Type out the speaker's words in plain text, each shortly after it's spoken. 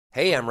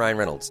Hey, I'm Ryan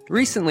Reynolds.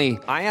 Recently,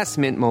 I asked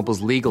Mint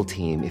Mobile's legal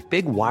team if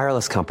big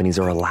wireless companies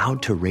are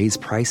allowed to raise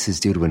prices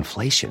due to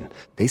inflation.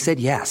 They said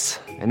yes.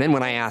 And then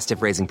when I asked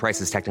if raising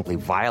prices technically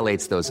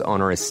violates those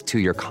onerous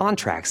two-year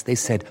contracts, they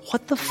said,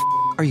 "What the f***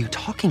 are you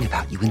talking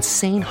about, you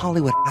insane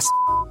Hollywood ass?"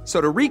 So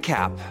to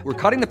recap, we're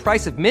cutting the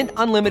price of Mint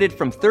Unlimited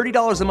from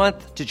 $30 a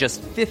month to just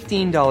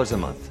 $15 a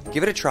month.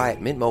 Give it a try at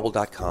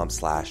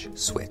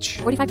mintmobile.com/switch.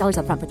 $45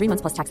 up front for 3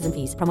 months plus taxes and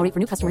fees. Promo rate for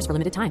new customers for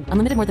limited time.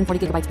 Unlimited more than 40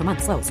 gigabytes per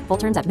month. Slows full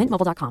terms at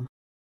mintmobile.com.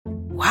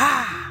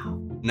 Wow.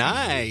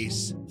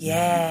 Nice.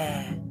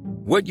 Yeah.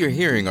 What you're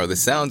hearing are the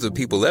sounds of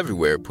people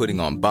everywhere putting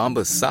on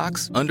Bombas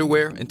socks,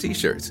 underwear, and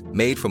T-shirts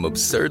made from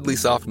absurdly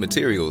soft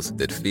materials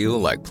that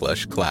feel like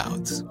plush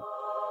clouds.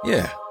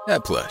 Yeah,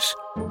 that plush.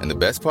 And the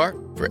best part?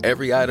 For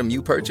every item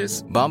you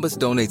purchase, Bombas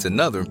donates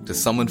another to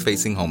someone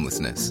facing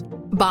homelessness.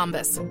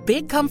 Bombas.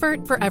 Big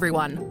comfort for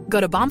everyone.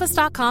 Go to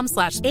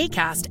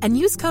bombas.com/ACAST and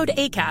use code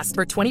ACAST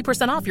for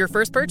 20% off your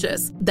first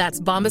purchase. That's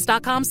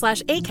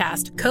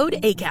bombas.com/ACAST. Code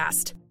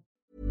ACAST.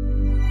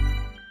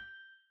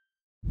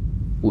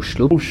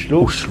 Oslo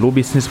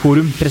Business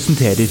Forum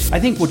presenterer. I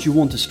think what you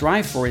want to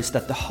strive for is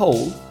that the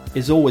whole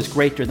is always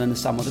greater than the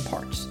sum of the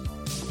parts.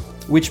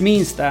 Which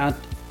means that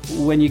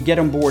when you get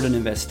on board an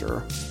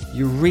investor,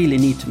 you really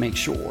need to make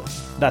sure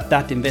that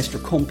that investor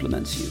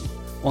complements you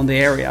on the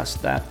areas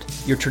that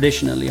you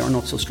traditionally are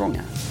not so strong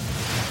at.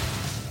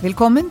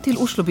 Velkommen til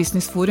Oslo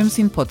Business Forum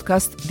sin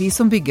podcast De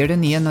som bygger det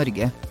nye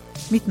Norge.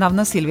 Mitt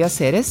navn Silvia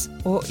Ceres,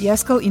 og jeg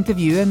skal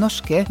intervjue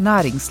norske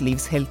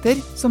næringslivshelter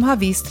som har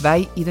vist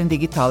vei I den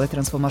digitale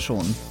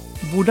transformasjonen.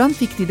 Hvordan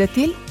fikk de det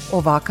til,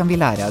 og hva kan vi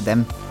lære av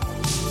dem?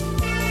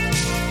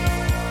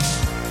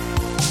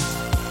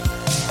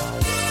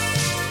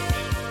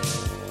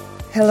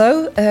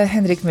 Hello,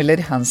 Henrik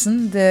Müller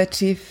Hansen, the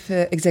Chief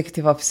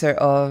Executive Officer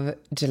of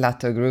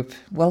Gelato Group.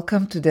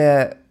 Welcome to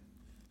the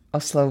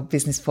Oslo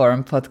Business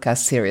Forum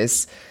podcast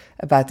series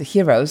about the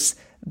heroes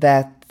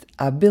that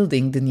are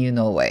building the new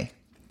Norway.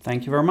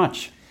 Thank you very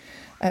much.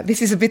 This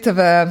is a bit of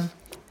a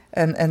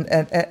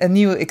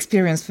new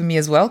experience for me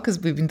as well, because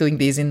we've been doing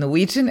these in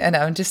Norwegian, and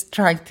I'm just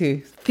trying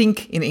to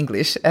think in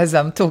English as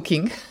I'm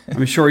talking.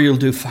 I'm sure you'll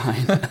do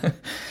fine.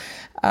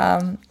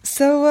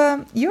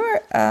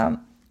 You're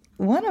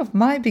one of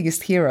my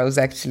biggest heroes,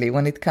 actually,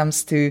 when it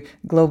comes to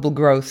global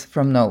growth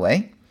from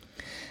Norway.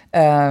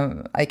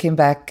 I came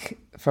back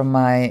from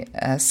my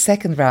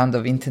second round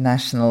of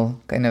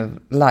international kind of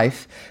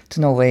life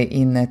to Norway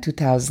in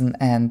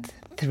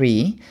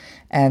 2003,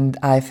 and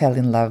I fell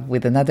in love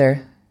with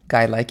another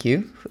guy like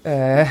you,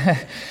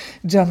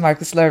 John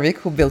Marcus Lervik,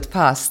 who built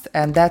Fast.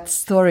 And that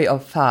story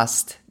of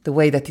Fast, the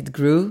way that it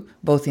grew,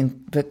 both in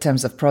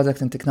terms of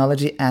product and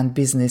technology and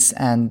business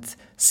and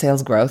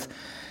sales growth,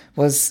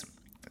 was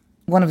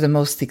one of the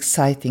most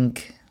exciting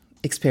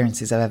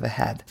experiences I've ever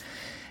had.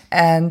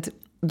 And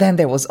then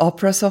there was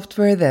Opera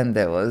Software, then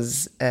there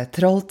was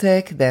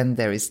Trolltech, then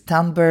there is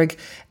Tandberg,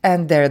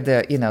 and there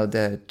are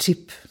the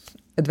chip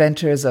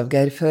adventures of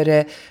Geir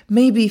Føre,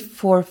 maybe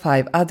 4 or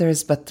 5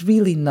 others, but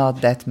really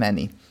not that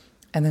many.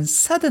 And then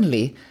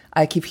suddenly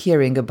I keep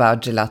hearing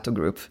about Gelato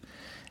Group,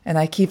 and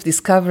I keep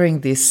discovering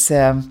this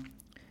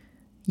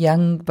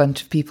young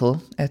bunch of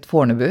people at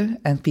Fornebu,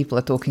 and people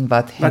are talking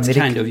about Henrik. That's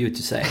kind of you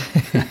to say.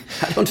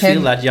 I don't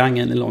feel that young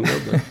any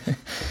longer. But.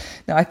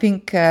 No, I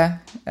think I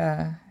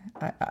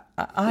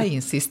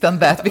insist on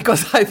that,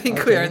 because I think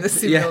okay. We're in a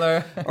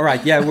similar... Yeah. All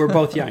right, yeah, we're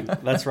both young.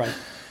 That's right.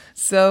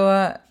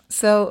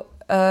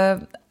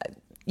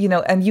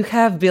 And you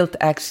have built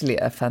actually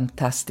a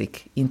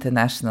fantastic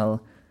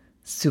international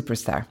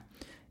superstar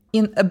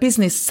in a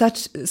business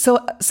so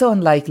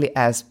unlikely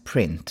as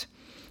print.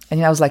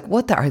 And I was like,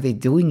 what are they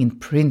doing in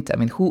print? I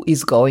mean, who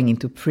is going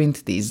into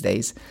print these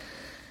days?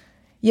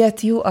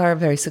 Yet you are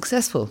very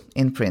successful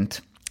in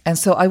print. And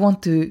so I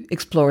want to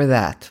explore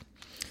that.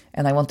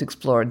 And I want to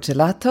explore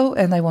Gelato,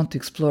 and I want to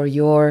explore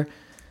your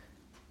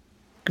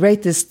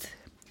greatest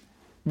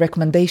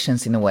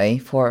recommendations, in a way,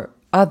 for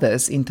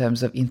others in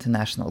terms of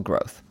international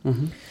growth.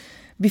 Mm-hmm.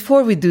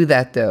 Before we do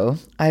that, though,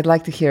 I'd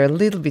like to hear a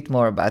little bit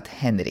more about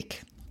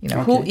Henrik.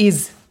 Okay. Who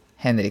is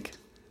Henrik?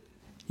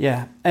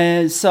 Yeah,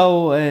 I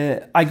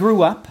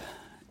grew up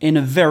in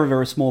a very,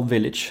 very small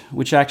village,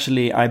 which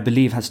actually I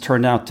believe has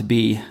turned out to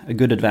be a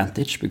good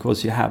advantage,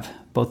 because you have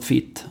both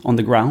feet on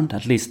the ground,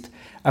 at least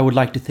I would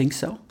like to think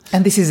so.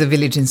 And this is a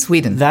village in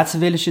Sweden? That's a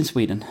village in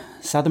Sweden,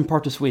 southern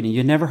part of Sweden.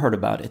 You never heard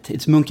about it.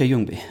 It's Munka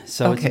Ljungby,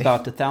 so okay. It's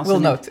about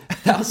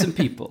 1,000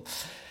 people.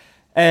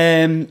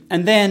 And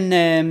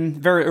then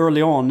very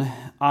early on,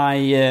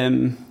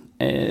 I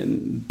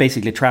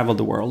basically traveled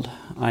the world.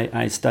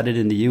 I studied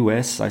in the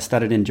US, I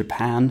studied in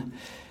Japan.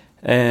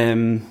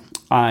 I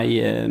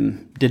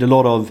did a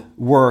lot of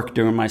work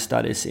during my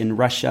studies in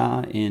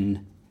Russia, in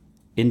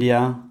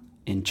India,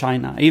 in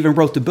China. I even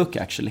wrote the book,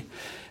 actually,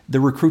 The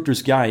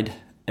Recruiter's Guide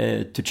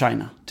to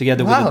China,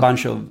 together with a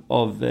bunch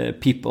of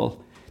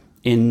people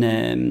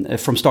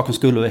from Stockholm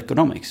School of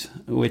Economics,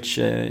 which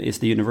is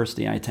the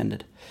university I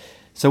attended.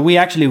 So we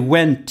actually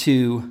went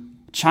to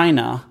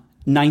China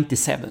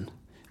 97,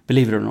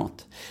 believe it or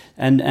not.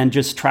 and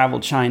just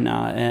traveled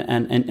China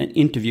and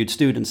interviewed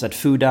students at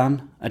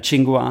Fudan, at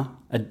Tsinghua,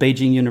 at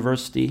Beijing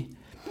University.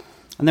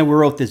 And then we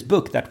wrote this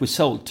book that we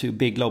sold to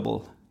big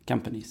global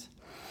companies.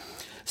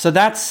 So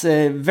that's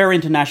a very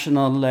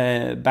international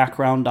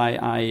background.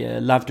 I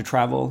love to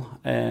travel.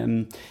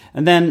 And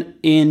then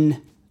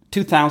in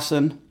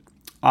 2000,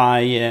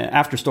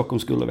 after Stockholm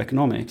School of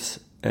Economics,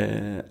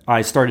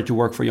 I started to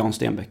work for Jan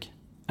Stenbeck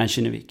and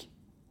Kinnevik.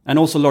 And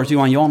also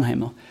Lars-Johan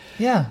Janheimer,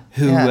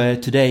 who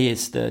today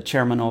is the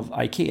chairman of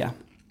IKEA.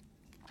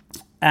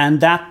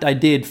 And that I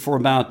did for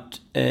about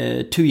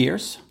 2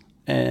 years.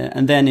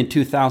 And then in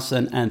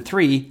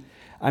 2003,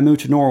 I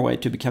moved to Norway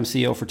to become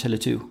CEO for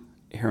Tele2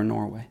 here in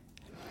Norway.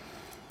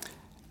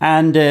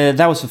 And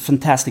that was a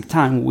fantastic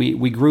time.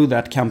 We grew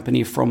that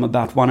company from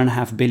about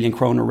 1.5 billion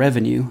kroner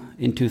revenue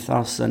in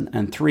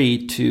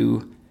 2003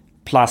 to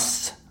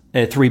plus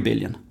 3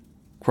 billion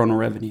kroner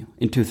revenue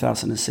in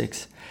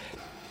 2006.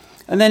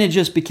 And then it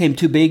just became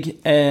too big.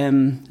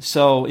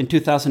 So in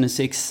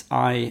 2006,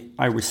 I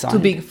resigned. Too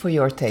big for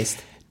your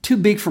taste? Too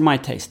big for my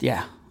taste,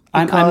 yeah.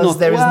 Because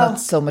there is not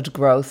so much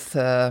growth.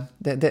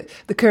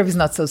 The curve is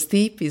not so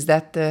steep. Is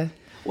that the...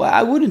 Well,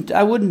 I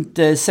wouldn't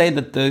say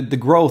that the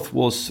growth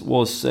was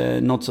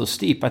not so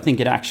steep. I think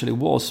it actually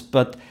was,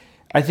 but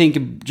I think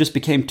it just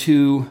became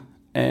too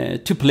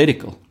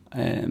political,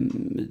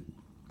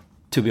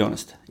 to be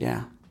honest.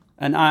 Yeah,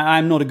 and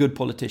I'm not a good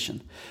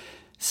politician,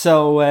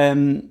 so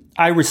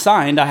I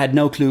resigned. I had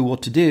no clue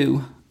what to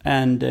do,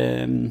 and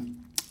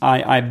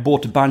I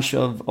bought a bunch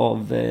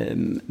of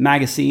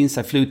magazines.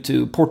 I flew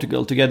to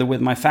Portugal together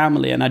with my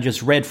family, and I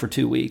just read for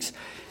 2 weeks.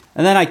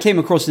 And then I came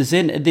across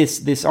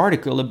this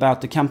article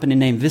about the company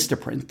named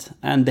Vistaprint,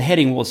 and the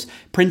heading was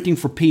 "Printing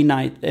for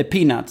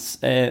Peanuts,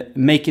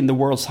 Making the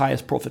World's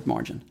Highest Profit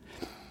Margin."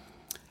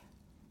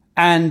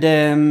 And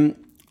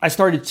I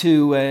started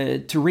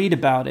to read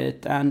about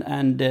it,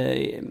 and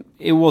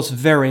it was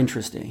very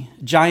interesting.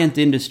 Giant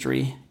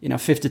industry,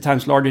 50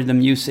 times larger than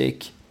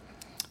music.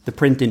 The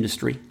print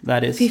industry,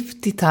 that is.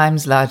 50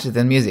 times larger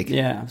than music.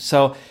 Yeah.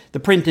 So the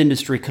print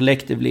industry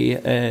collectively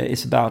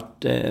is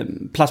about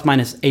plus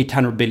minus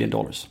 $800 billion.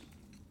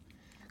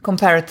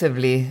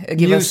 Comparatively,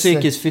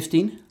 music is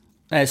 15.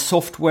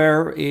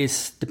 Software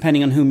is,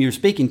 depending on whom you're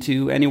speaking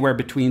to, anywhere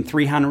between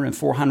 $300 and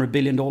 $400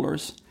 billion.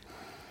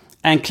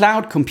 And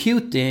cloud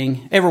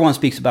computing, everyone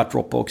speaks about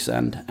Dropbox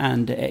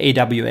and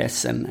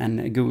AWS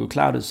and Google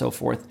Cloud and so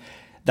forth.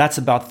 That's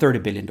about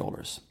 $30 billion.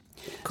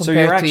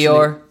 Compared to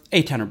your...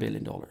 $800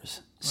 billion.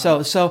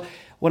 Wow. So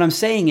what I'm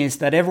saying is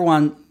that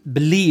everyone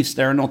believes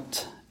they're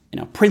not,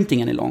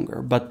 printing any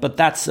longer, but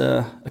that's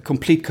a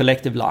complete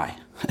collective lie.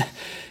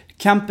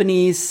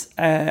 Companies,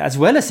 as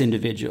well as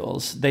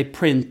individuals, they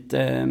print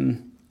a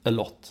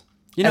lot.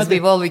 As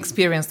we've all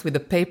experienced with the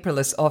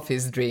paperless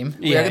office dream,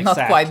 we're not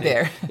quite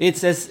there.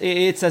 It's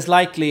as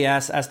likely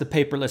as the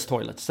paperless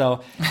toilet.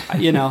 So,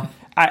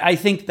 I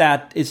think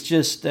that it's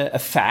just a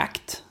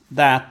fact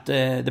that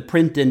the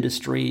print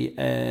industry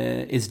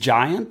is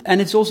giant,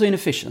 and it's also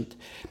inefficient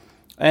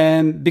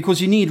because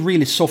you need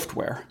really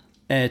software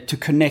to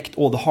connect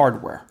all the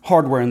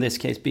hardware in this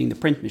case being the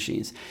print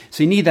machines.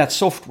 So you need that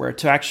software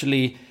to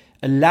actually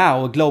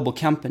allow a global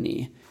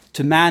company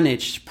to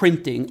manage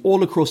printing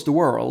all across the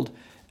world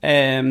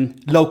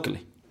locally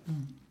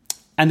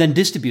and then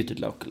distribute it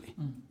locally.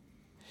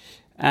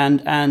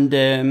 And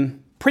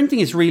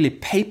printing is really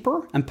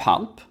paper and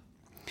pulp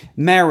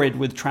married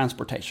with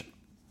transportation.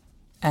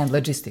 And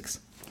logistics.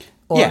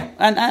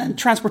 And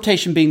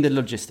transportation being the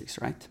logistics,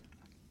 right?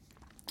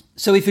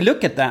 So if you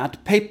look at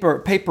that,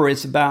 paper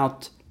is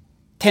about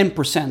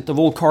 10% of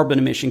all carbon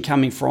emission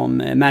coming from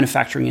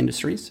manufacturing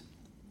industries.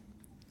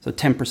 So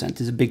 10%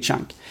 is a big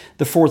chunk.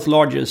 The fourth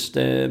largest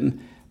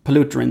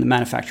polluter in the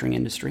manufacturing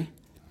industry.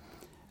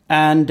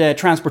 And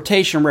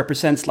transportation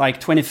represents like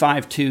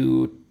 25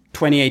 to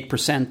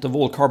 28% of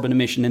all carbon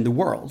emission in the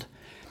world.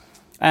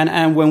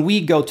 And when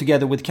we go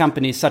together with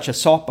companies such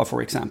as Sapa,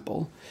 for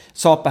example,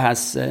 Sapa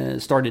has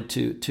started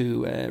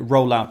to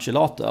roll out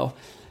gelato.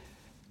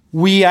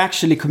 We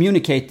actually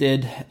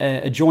communicated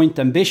a joint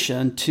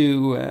ambition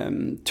to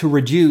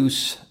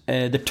reduce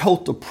the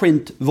total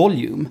print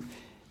volume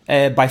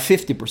by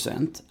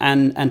 50%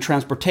 and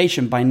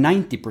transportation by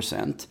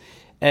 90%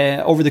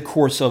 over the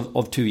course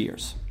of 2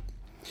 years.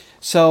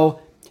 So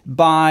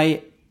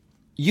by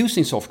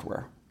using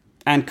software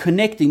and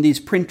connecting these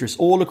printers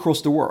all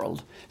across the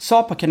world,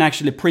 Sapa can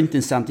actually print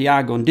in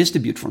Santiago and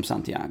distribute from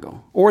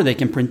Santiago. Or they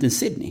can print in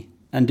Sydney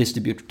and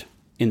distribute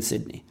in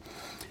Sydney.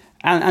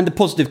 And the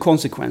positive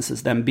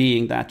consequences then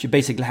being that you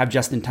basically have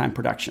just-in-time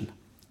production.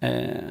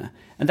 And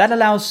that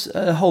allows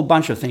a whole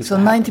bunch of things to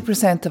happen. So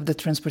 90% of the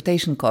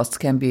transportation costs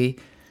can be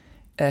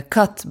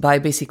cut by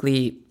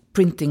basically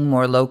printing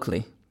more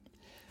locally.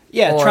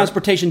 Yeah,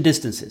 transportation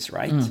distances,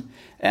 right?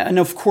 And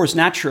of course,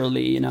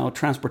 naturally,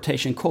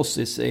 transportation costs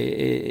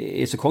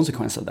is a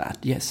consequence of that,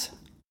 yes.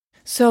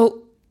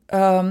 So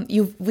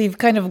we've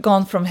kind of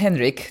gone from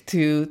Henrik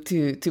to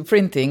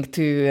printing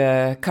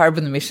to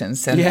carbon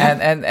emissions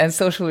and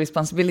social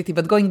responsibility.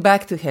 But going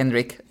back to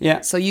Henrik,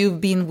 so you've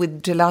been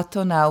with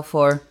Gelato now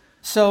for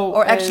So,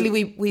 or actually,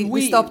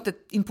 we stopped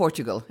in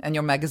Portugal and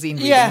your magazine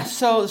reading. Yeah.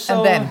 So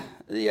and then.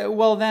 Yeah,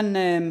 well, then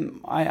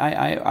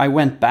I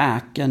went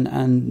back and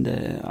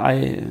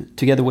I,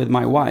 together with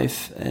my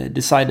wife,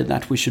 decided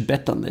that we should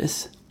bet on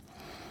this.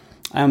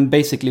 And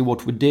basically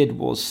what we did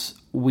was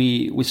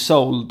we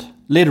sold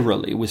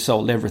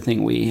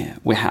everything we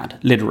had,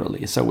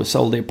 literally. So we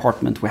sold the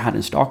apartment we had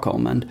in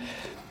Stockholm.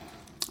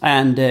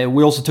 And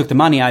we also took the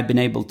money I've been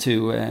able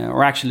to,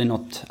 or actually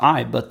not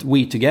I, but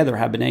we together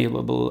have been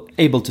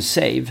able to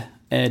save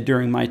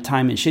during my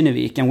time in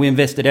Kinnevik. And we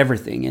invested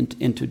everything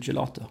into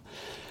Gelato.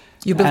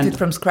 You built it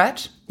from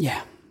scratch?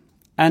 Yeah.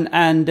 And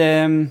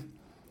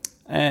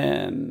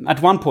at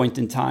one point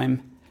in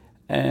time,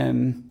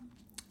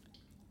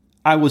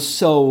 I was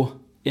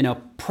so,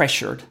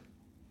 pressured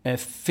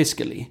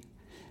fiscally.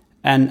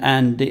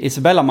 And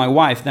Isabella, my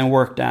wife, then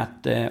worked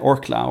at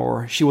Orkla,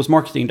 or she was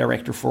marketing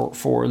director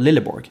for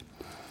Lilleborg.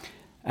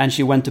 And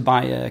she went to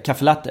buy a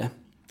cafe latte.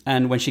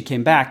 And when she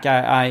came back,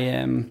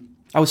 I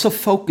was so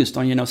focused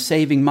on,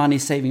 saving money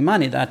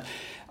that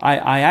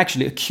I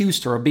actually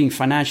accused her of being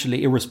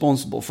financially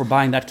irresponsible for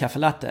buying that cafe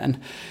latte,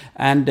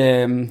 and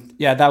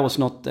that was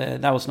not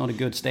a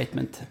good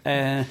statement.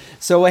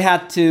 So I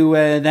had to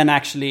then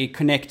actually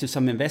connect to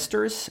some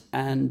investors,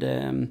 and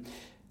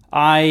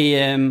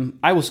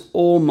I was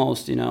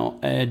almost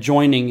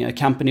joining a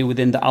company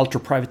within the ultra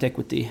private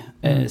equity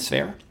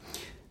sphere.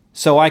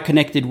 So I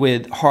connected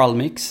with Harald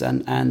Mix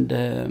and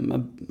a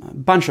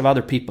bunch of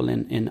other people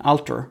in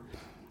Altor,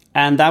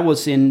 and that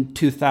was in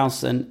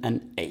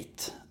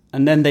 2008.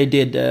 And then they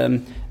did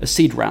a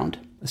seed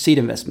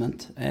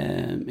investment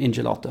in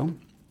Gelato.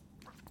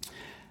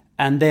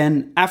 And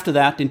then after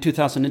that, in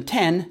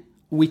 2010,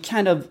 we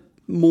kind of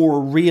more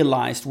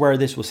realized where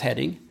this was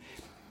heading.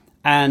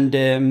 And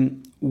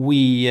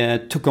we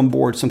took on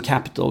board some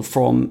capital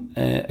from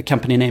a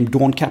company named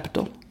Dawn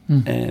Capital,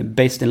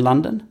 based in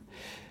London,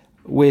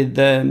 with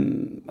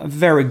a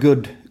very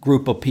good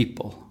group of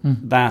people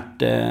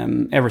that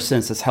ever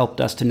since has helped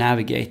us to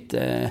navigate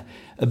a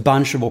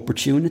bunch of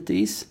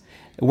opportunities,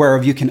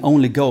 whereof you can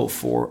only go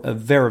for a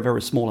very,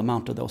 very small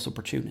amount of those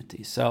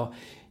opportunities. So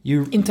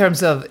in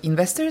terms of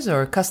investors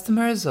or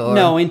customers, or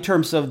no, in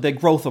terms of the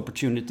growth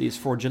opportunities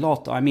for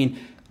Gelato. I mean,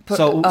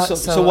 so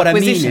what I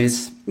mean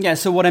is,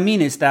 So what I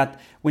mean is that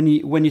when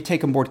you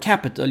take on board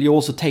capital, you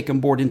also take on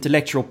board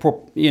intellectual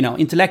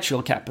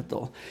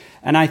capital,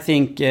 and I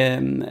think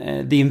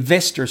the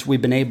investors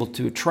we've been able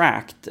to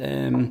attract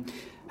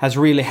has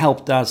really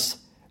helped us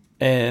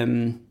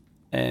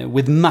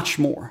with much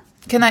more.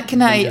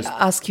 Can I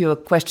ask you a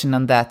question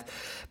on that?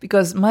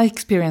 Because my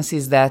experience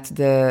is that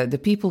the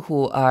people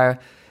who are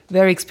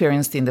very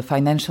experienced in the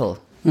financial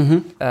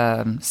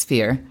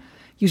sphere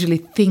usually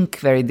think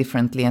very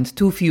differently, and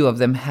too few of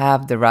them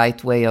have the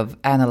right way of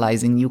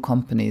analyzing new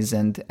companies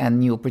and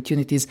new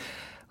opportunities.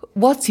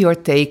 What's your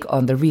take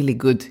on the really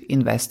good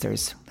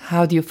investors?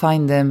 How do you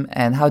find them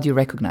and how do you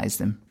recognize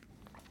them?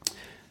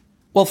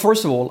 Well,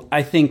 first of all,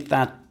 I think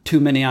that too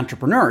many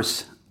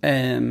entrepreneurs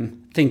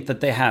think that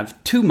they have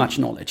too much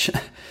knowledge.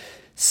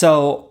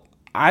 So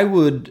I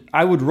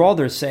would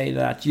rather say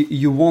that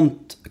you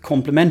want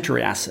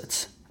complementary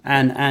assets,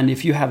 and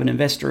if you have an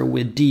investor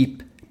with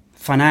deep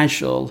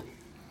financial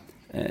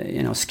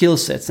skill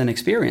sets and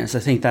experience, I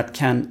think that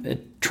can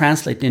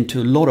translate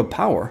into a lot of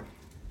power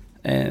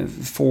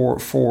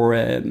for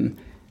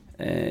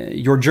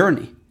your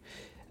journey.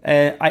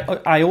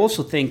 I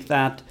also think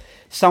that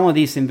some of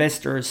these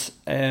investors,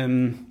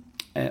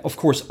 of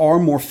course, are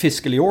more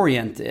fiscally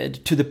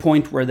oriented to the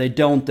point where they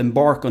don't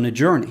embark on a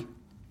journey.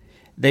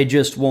 They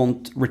just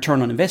want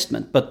return on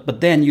investment.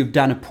 But then you've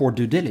done a poor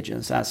due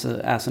diligence as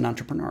an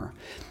entrepreneur.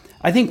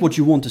 I think what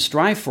you want to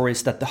strive for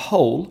is that the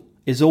whole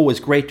is always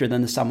greater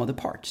than the sum of the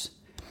parts,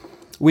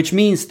 which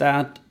means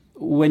that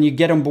when you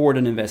get on board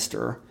an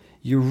investor,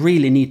 you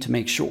really need to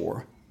make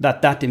sure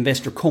that that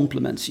investor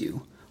complements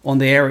you on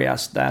the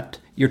areas that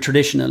you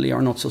traditionally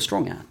are not so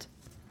strong at.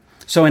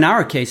 So in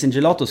our case, in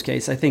Gelato's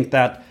case, I think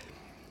that,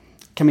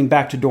 coming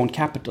back to Dawn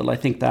Capital, I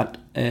think that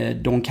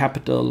Dawn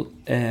Capital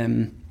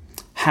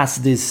has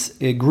this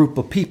group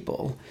of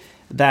people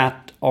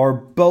that are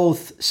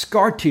both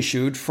scar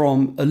tissued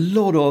from a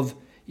lot of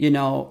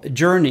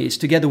journeys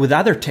together with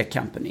other tech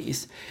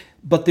companies,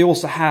 but they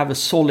also have a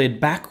solid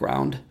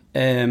background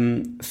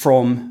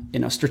from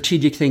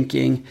strategic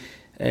thinking,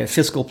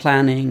 fiscal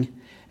planning,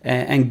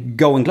 and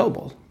going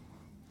global.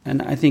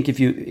 And I think if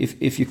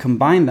you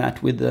combine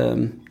that with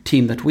the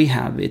team that we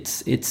have,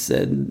 it's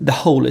the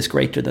whole is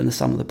greater than the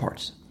sum of the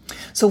parts.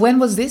 So when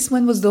was this?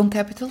 When was Dawn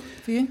Capital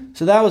for you?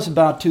 So that was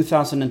about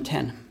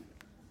 2010.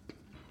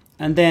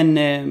 And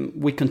then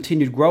we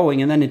continued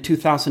growing. And then in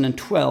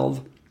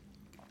 2012,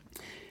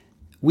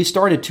 we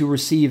started to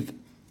receive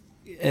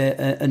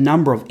a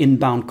number of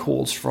inbound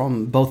calls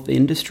from both the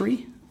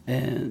industry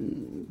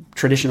and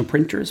traditional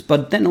printers,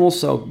 but then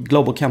also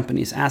global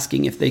companies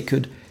asking if they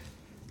could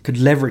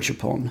leverage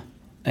upon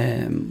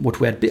what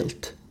we had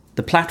built,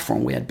 the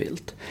platform we had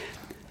built.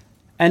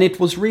 And it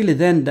was really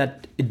then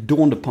that it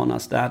dawned upon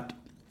us that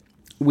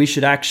we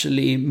should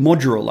actually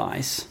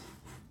modularize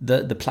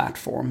the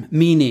platform,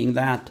 meaning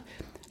that,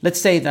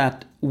 let's say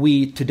that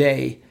we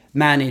today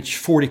manage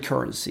 40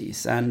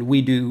 currencies and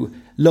we do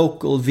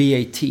local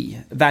VAT,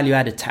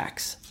 value-added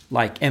tax,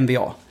 like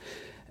MVA.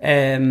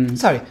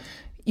 Sorry,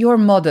 your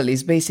model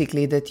is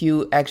basically that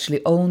you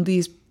actually own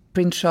these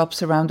print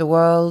shops around the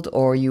world,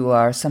 or you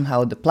are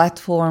somehow the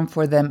platform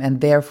for them, and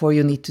therefore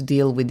you need to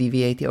deal with the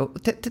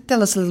VAT.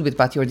 Tell us a little bit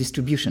about your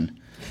distribution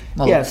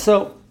model. Yeah,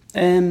 so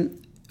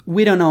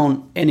we don't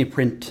own any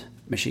print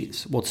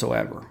machines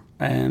whatsoever.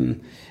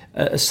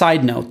 A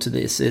side note to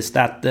this is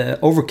that the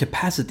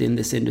overcapacity in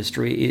this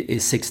industry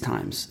is 6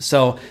 times.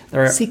 So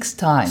there are 6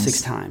 times.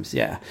 6 times,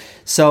 yeah.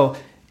 So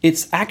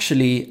it's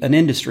actually an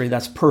industry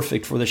that's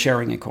perfect for the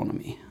sharing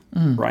economy,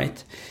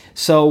 right?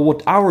 So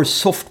what our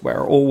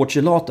software, or what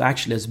Gelato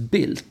actually has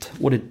built,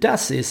 what it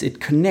does is it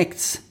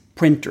connects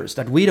printers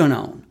that we don't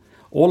own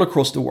all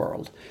across the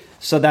world,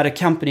 so that a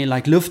company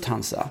like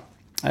Lufthansa,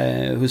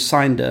 who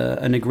signed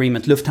an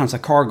agreement,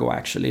 Lufthansa Cargo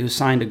actually, who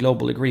signed a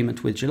global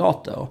agreement with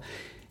Gelato,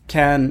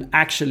 can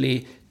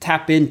actually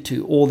tap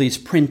into all these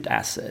print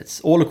assets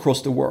all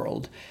across the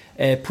world,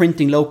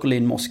 printing locally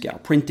in Moscow,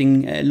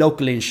 printing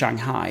locally in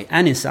Shanghai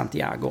and in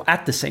Santiago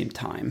at the same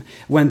time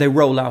when they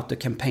roll out the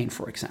campaign,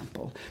 for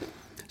example.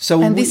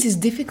 And this is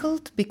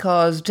difficult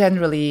because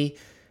generally,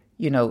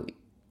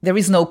 there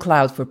is no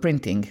cloud for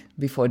printing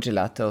before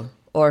Gelato.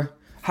 Or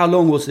how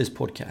long was this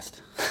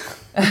podcast?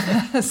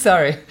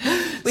 Sorry,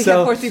 we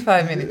have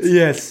 45 minutes.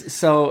 Yes,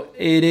 so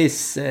it is.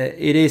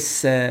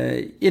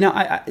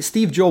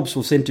 Steve Jobs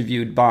was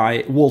interviewed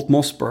by Walt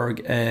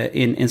Mossberg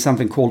in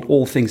something called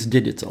All Things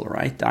Digital,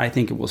 right? I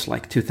think it was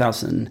like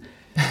 2000,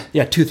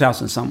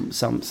 2000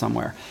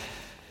 somewhere.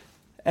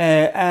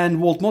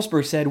 And Walt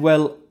Mossberg said,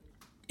 well,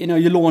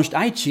 you launched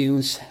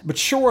iTunes, but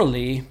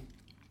surely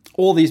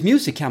all these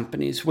music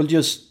companies will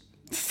just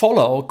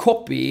follow,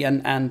 copy,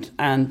 and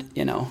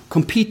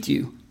compete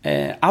you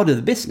out of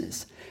the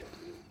business.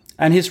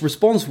 And his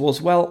response was,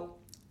 well,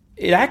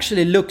 it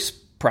actually looks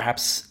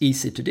perhaps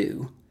easy to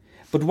do.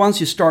 But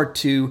once you start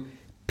to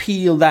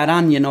peel that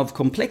onion of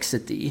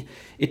complexity,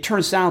 it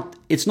turns out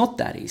it's not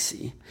that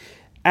easy.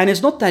 And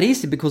it's not that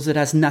easy because it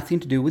has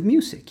nothing to do with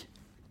music.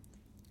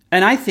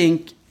 And I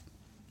think,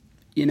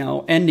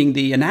 ending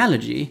the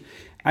analogy,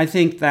 I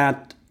think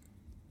that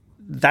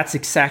that's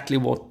exactly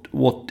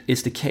what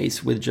is the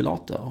case with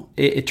Gelato.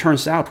 It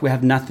turns out we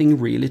have nothing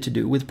really to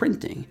do with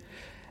printing.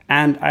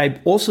 And I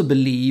also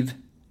believe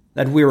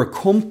that we're a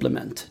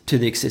complement to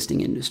the existing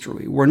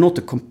industry. We're not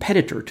a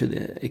competitor to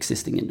the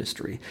existing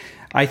industry.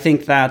 I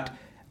think that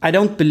I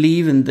don't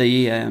believe in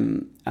the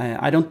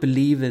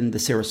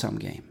zero-sum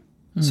game.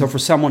 So for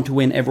someone to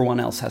win, everyone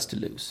else has to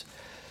lose.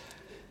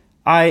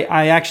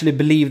 I actually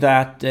believe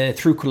that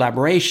through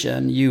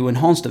collaboration, you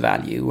enhance the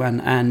value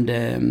and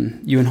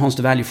you enhance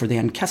the value for the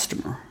end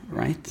customer,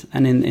 right?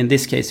 And in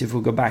this case, if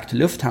we go back to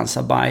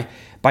Lufthansa,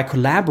 by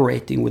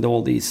collaborating with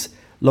all these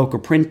local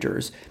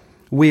printers,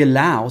 we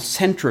allow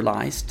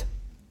centralized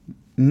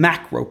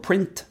macro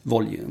print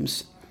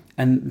volumes,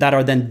 and that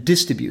are then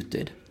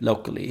distributed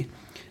locally,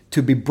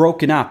 to be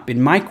broken up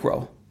in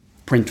micro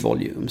print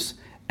volumes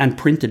and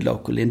printed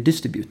locally and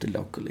distributed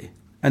locally.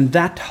 And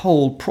that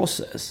whole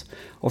process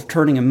of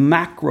turning a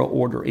macro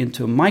order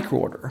into a micro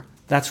order,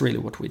 that's really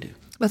what we do.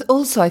 But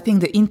also, I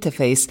think the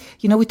interface,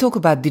 we talk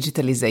about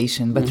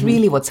digitalization, but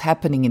really what's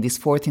happening in this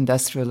fourth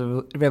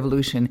industrial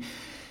revolution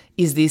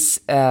is this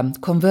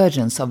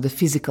convergence of the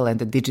physical and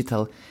the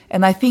digital.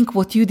 And I think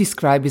what you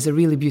describe is a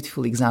really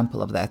beautiful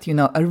example of that.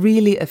 A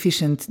really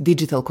efficient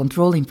digital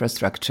control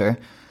infrastructure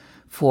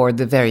for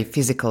the very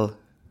physical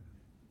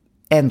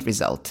end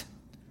result.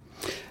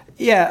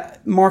 Yeah,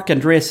 Mark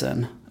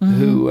Andreessen,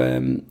 who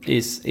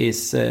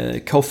is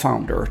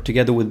co-founder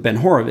together with Ben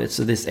Horowitz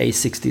of this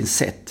A16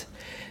 set,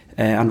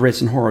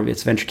 Andreessen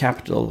Horowitz venture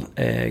capital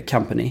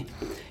company.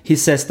 He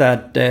says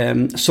that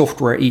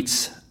software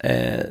eats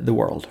the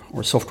world,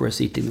 or software is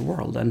eating the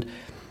world. And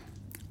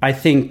I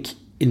think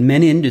in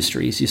many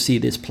industries you see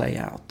this play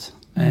out,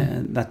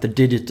 that the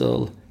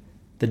digital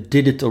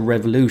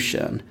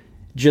revolution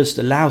just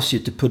allows you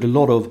to put a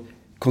lot of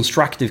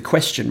constructive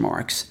question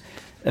marks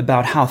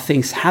about how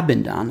things have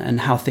been done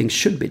and how things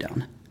should be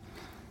done.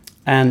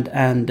 And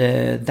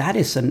that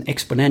is an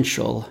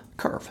exponential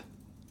curve.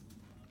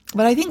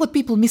 But I think what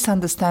people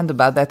misunderstand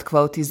about that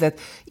quote is that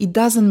it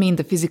doesn't mean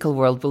the physical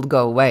world will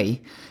go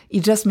away.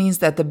 It just means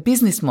that the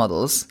business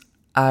models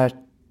are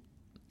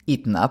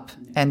eaten up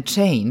and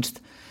changed,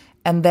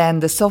 and then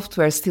the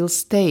software still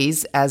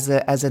stays as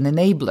an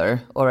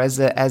enabler or as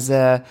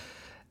a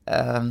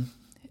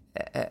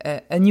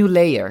new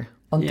layer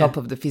on top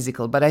of the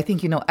physical. But I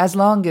think, as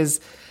long as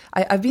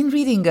I've been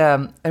reading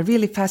a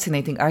really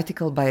fascinating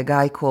article by a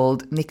guy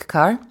called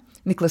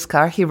Nicholas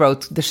Carr. He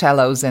wrote The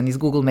Shallows and Is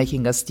Google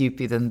Making Us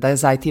Stupid and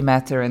Does IT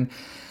Matter? And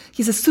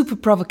he's a super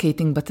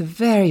provocating but a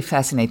very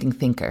fascinating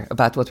thinker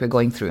about what we're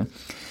going through.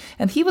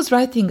 And he was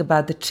writing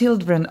about the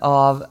children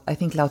of, I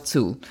think, Lao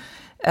Tzu.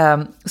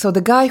 So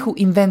the guy who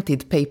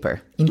invented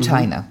paper in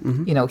China,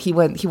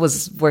 he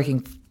was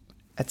working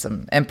at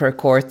some emperor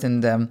court,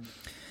 and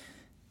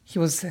he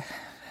was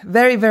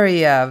very,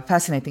 very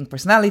fascinating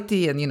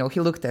personality. And, he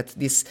looked at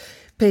this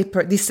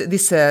paper,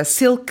 this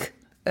silk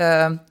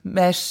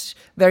mesh,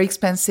 very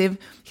expensive.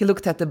 He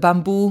looked at the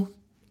bamboo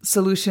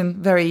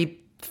solution, very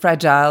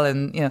fragile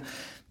and,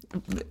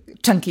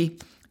 chunky.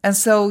 And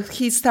so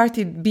he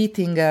started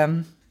beating,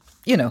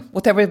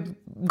 whatever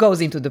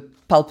goes into the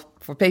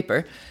pulp for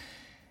paper,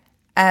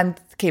 and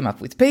came up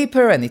with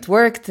paper, and it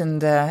worked.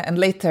 And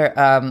later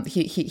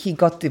he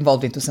got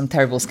involved into some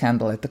terrible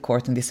scandal at the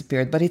court and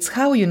disappeared. But it's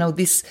how,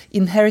 this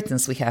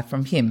inheritance we have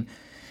from him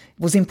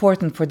was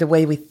important for the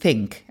way we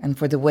think and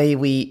for the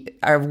way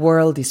our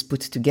world is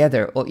put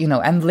together. Or,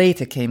 and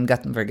later came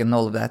Gutenberg and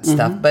all of that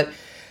stuff.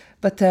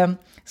 But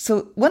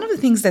so one of the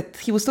things that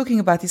he was talking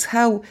about is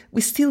how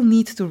we still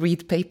need to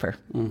read paper.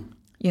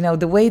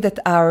 The way that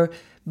our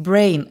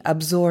brain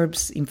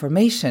absorbs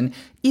information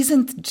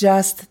isn't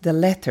just the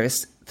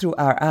letters through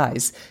our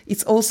eyes.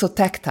 It's also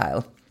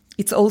tactile.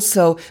 It's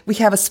also, we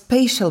have a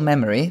spatial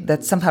memory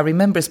that somehow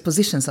remembers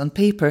positions on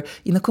paper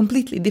in a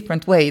completely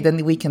different way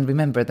than we can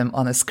remember them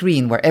on a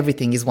screen where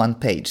everything is one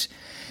page.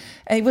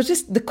 And it was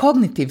just the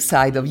cognitive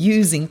side of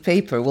using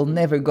paper will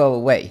never go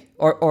away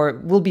or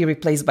will be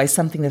replaced by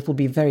something that will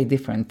be very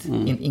different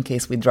in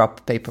case we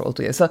drop paper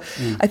altogether. So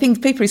I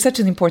think paper is such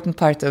an important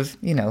part of,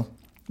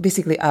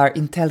 basically our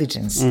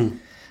intelligence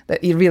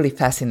that it really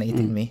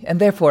fascinated me. And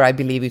therefore, I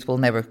believe it will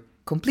never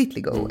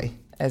completely go away,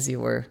 as you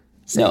were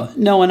saying.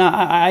 No, and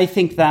I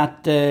think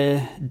that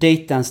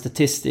data and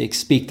statistics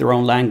speak their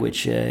own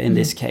language in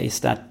this case,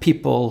 that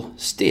people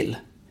still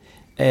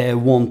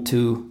want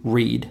to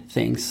read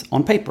things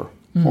on paper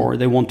or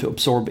they want to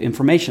absorb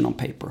information on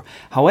paper.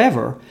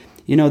 However,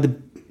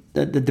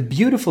 the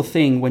beautiful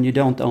thing when you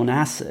don't own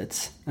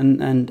assets,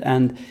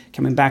 and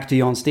coming back to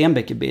Jan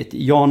Stenbeck a bit,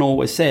 Jan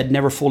always said,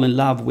 never fall in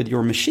love with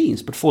your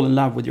machines, but fall in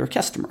love with your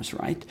customers,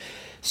 right?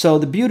 So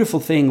the beautiful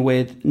thing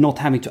with not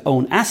having to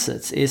own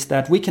assets is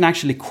that we can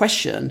actually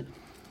question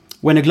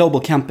when a global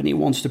company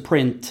wants to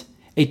print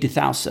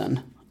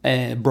 80,000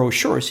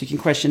 brochures. You can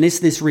question, is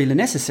this really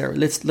necessary?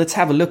 Let's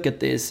have a look at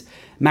this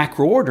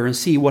macro order and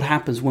see what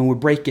happens when we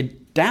break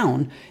it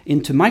down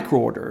into micro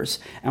orders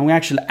and we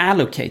actually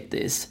allocate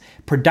this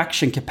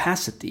production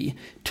capacity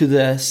to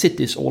the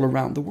cities all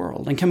around the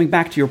world. And coming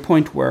back to your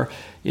point where,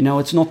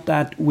 it's not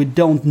that we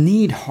don't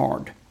need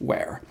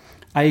hardware.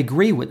 I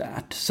agree with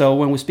that. So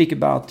when we speak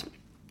about,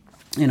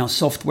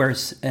 software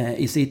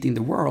is eating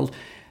the world,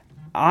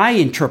 I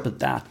interpret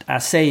that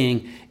as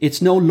saying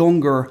it's no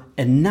longer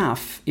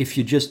enough if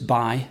you just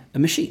buy a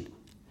machine.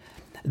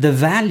 The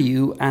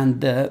value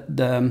and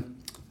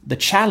the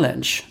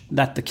challenge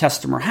that the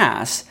customer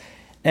has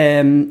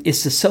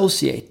is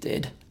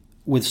associated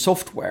with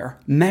software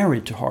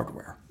married to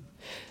hardware.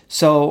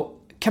 So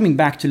coming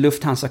back to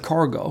Lufthansa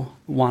Cargo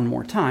one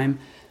more time,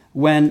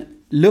 when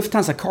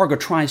Lufthansa Cargo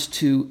tries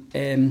to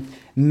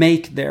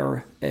make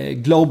their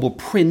global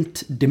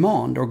print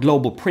demand or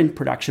global print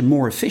production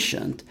more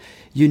efficient,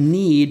 you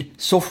need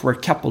software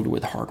coupled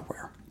with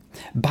hardware.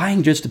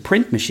 Buying just a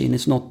print machine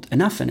is not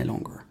enough any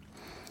longer.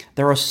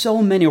 There are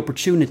so many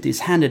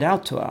opportunities handed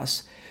out to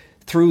us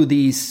through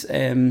these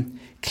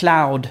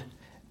cloud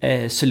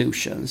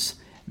solutions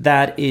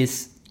that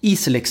is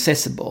easily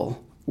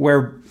accessible,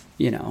 where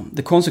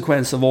the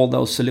consequence of all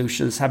those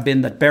solutions have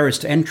been that barriers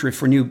to entry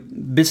for new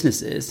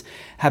businesses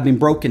have been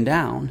broken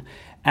down,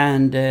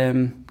 and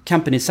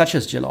companies such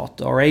as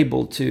Gelato are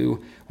able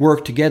to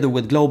work together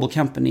with global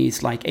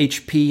companies like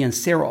HP and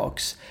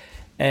Xerox,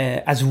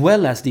 as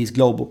well as these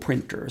global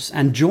printers,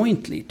 and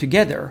jointly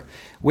together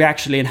we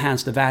actually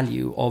enhance the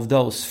value of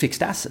those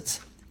fixed assets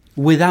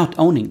without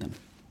owning them.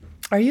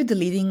 Are you the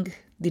leading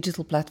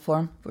digital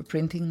platform for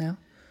printing now?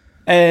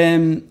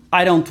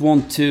 I don't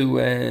want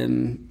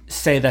to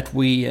say that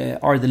we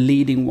are the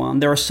leading one.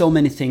 There are so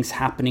many things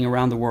happening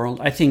around the world.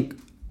 I think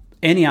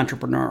any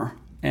entrepreneur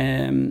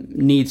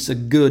needs a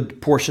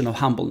good portion of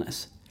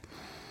humbleness.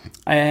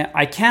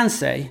 I can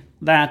say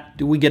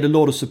that we get a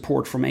lot of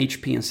support from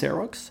HP and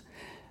Xerox.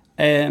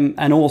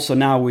 And also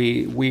now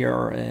we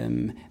are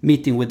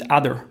meeting with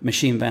other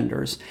machine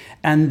vendors,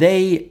 and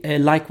they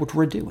like what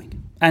we're doing.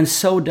 And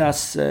so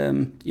does,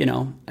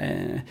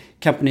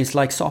 companies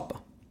like Sapa.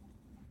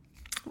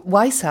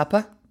 Why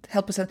Sapa?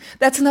 Help us.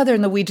 That's another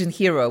Norwegian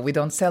hero we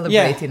don't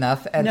celebrate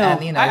enough. And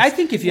I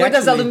think if you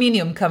does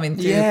aluminium come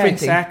into printing?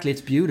 Exactly.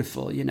 It's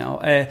beautiful.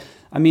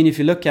 If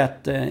you look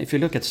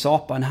at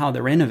Sapa and how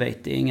they're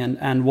innovating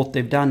and what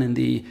they've done in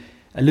the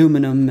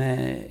aluminum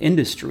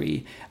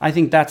industry, I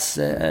think that's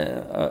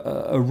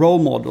a role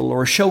model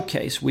or a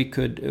showcase we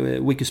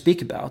could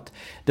speak about.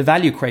 The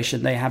value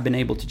creation they have been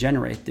able to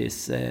generate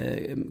is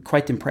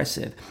quite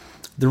impressive.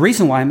 The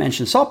reason why I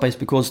mentioned Sapa is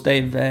because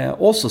they've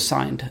also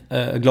signed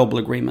a global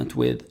agreement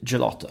with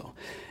Gelato,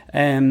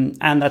 and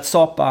that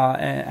Sapa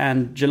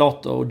and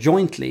Gelato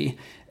jointly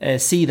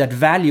see that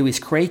value is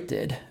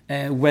created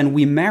when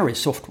we marry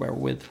software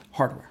with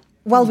hardware.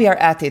 While we are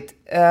at it,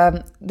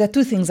 there are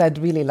two things I'd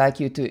really like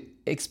you to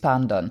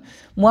expand on.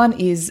 One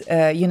is,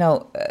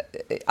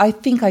 I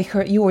think I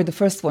heard you were the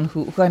first one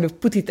who kind of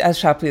put it as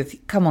sharply as,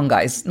 come on,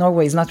 guys,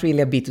 Norway is not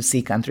really a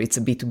B2C country, it's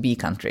a B2B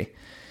country.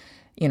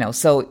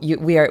 So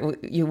we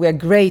are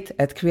great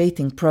at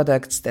creating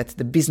products that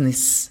the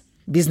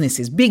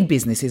businesses, big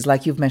businesses,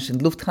 like you've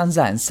mentioned,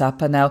 Lufthansa and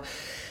Sapa now.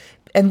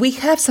 And we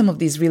have some of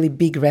these really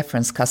big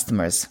reference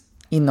customers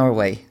in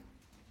Norway,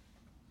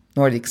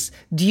 Nordics.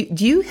 Do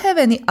you have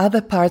any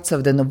other parts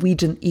of the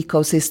Norwegian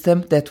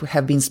ecosystem that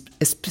have been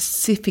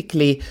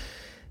specifically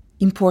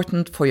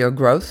important for your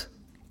growth?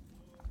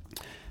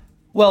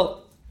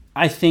 Well,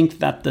 I think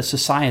that the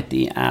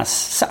society as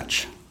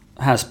such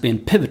has been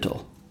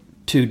pivotal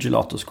to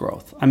Gelato's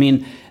growth. I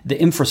mean,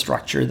 the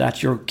infrastructure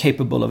that you're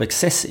capable of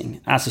accessing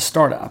as a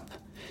startup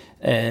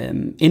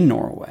in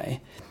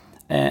Norway.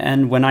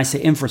 And when I say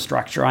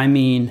infrastructure, I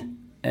mean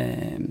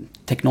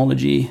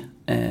technology,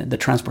 the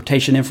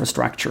transportation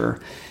infrastructure,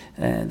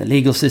 the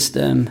legal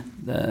system,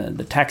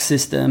 the tax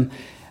system.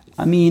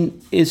 I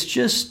mean, it's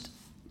just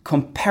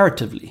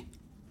comparatively.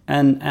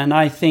 And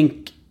I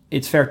think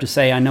it's fair to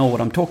say I know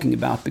what I'm talking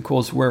about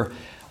because we're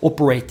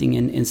operating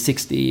in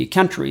 60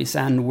 countries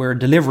and we're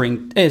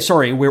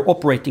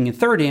operating in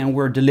 30 and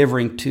we're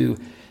delivering to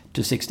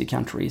 60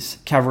 countries,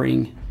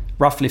 covering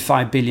roughly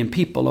 5 billion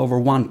people over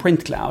one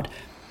print cloud.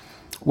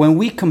 When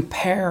we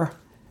compare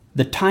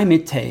the time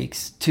it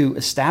takes to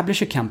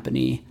establish a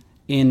company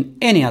in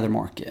any other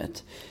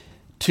market,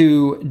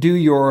 to do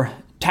your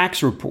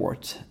tax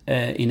report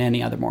in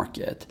any other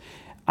market,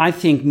 I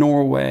think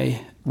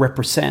Norway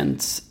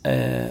represents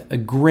a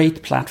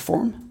great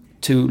platform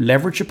to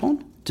leverage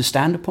upon, to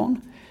stand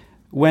upon,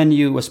 when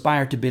you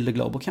aspire to build a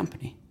global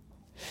company.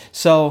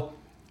 So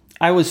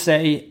I would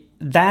say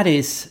that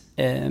is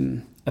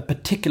a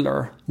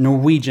particular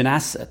Norwegian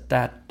asset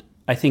that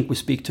I think we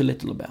speak too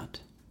little about.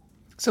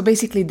 So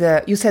basically,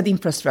 you said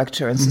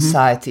infrastructure and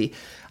society.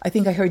 I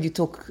think I heard you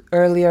talk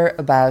earlier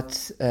about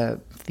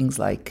things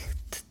like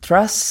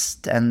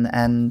trust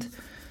and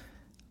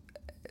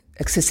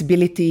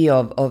accessibility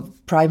of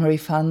primary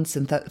funds.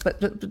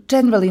 But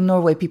generally in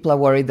Norway, people are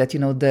worried that,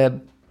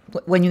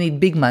 when you need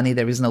big money,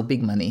 there is no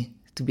big money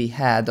to be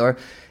had. Or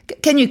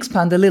can you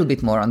expand a little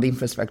bit more on the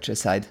infrastructure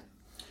side?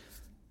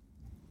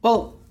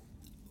 Well,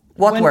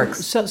 what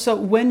works? So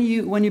when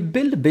you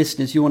build a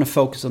business, you want to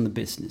focus on the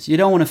business. You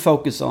don't want to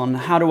focus on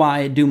how do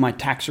I do my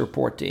tax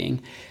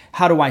reporting,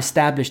 how do I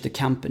establish the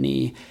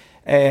company,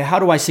 how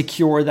do I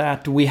secure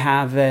that we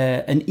have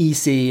an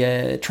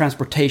easy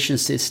transportation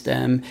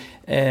system.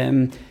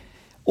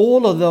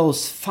 All of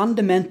those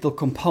fundamental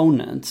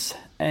components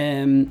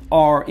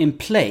are in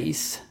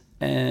place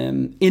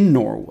in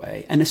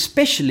Norway, and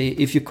especially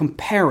if you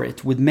compare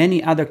it with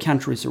many other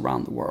countries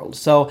around the world.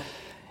 So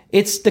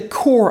it's the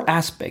core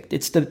aspect.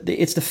 It's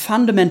the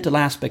fundamental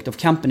aspect of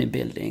company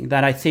building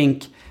that I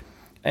think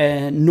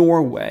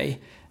Norway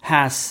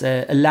has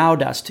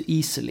allowed us to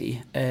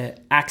easily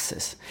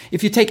access.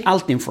 If you take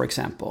Altinn, for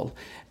example,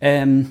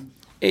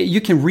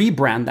 you can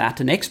rebrand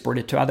that and export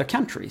it to other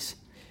countries.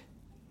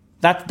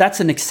 That's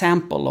an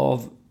example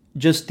of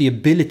just the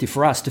ability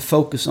for us to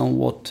focus on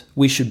what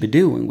we should be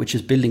doing, which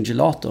is building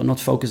Gelato, not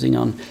focusing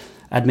on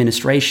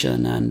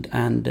administration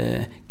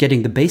and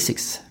getting the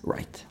basics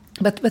right.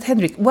 But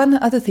Henrik, one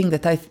other thing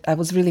that I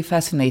was really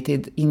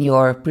fascinated in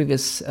your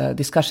previous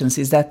discussions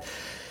is that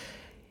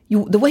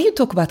the way you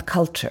talk about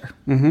culture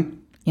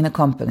in a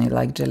company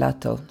like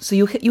Gelato. So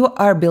you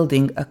are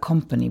building a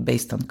company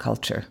based on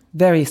culture,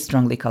 very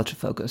strongly culture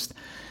focused.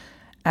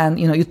 And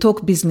you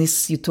talk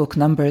business, you talk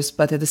numbers,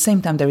 but at the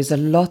same time there is a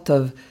lot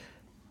of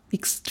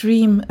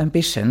extreme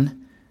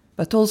ambition,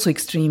 but also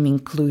extreme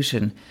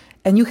inclusion.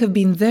 And you have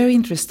been very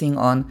interesting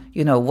on,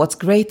 what's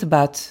great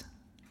about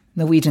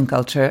Norwegian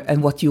culture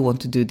and what you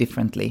want to do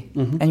differently.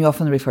 And you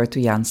often refer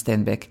to Jan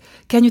Stenbeck.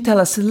 Can you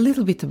tell us a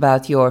little bit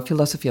about your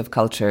philosophy of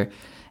culture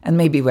and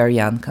maybe where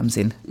Jan comes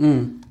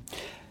in?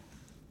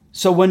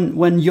 So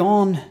when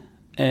Jan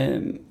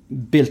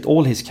built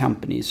all his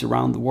companies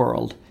around the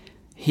world,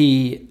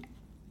 he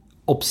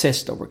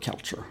obsessed over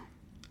culture.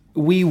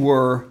 We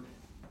were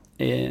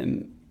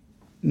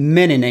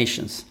many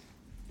nations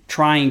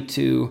trying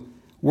to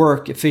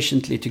work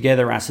efficiently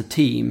together as a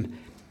team,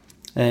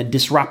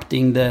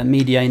 disrupting the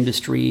media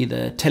industry,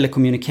 the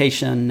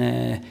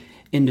telecommunication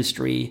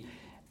industry.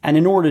 And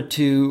in order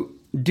to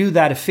do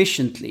that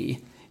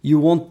efficiently, you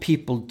want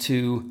people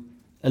to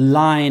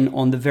align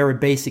on the very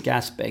basic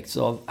aspects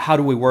of how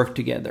do we work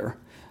together?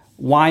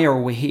 Why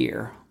are we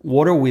here?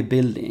 What are we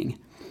building?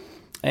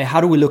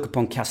 How do we look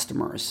upon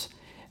customers?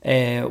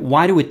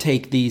 Why do we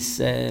take these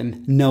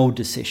no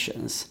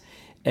decisions?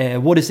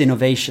 What is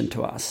innovation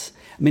to us?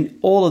 I mean,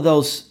 all of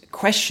those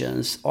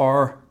questions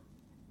are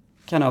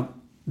kind of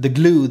the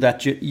glue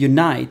that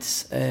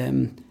unites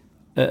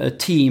a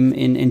team,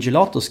 in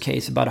Gelato's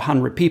case, about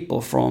 100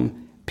 people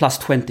from plus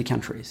 20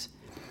 countries.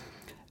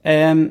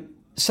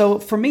 So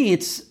for me,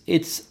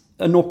 it's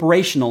an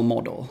operational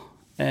model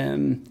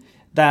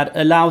that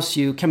allows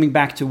you, coming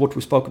back to what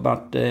we spoke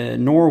about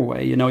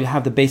Norway, you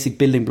have the basic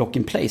building block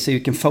in place, so you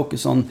can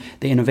focus on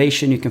the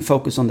innovation, you can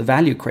focus on the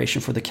value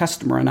creation for the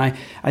customer. And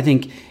I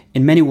think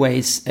in many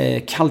ways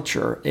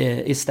culture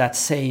is that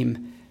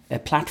same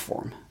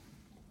platform.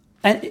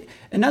 And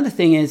another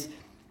thing is,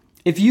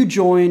 if you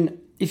join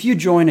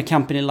a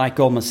company like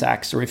Goldman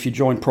Sachs, or if you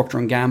join Procter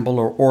 & Gamble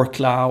or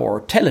Orkla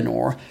or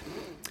Telenor,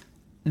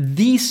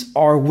 these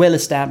are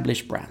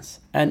well-established brands.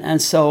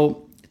 And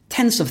so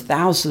tens of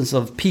thousands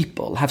of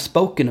people have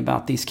spoken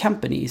about these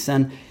companies,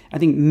 and I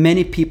think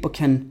many people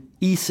can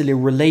easily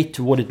relate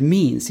to what it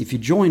means if you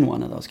join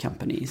one of those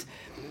companies.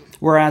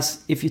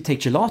 Whereas if you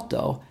take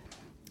Gelato,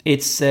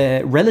 it's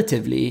a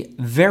relatively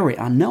very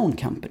unknown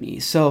company.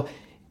 So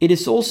it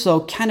is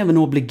also kind of an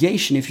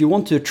obligation. If you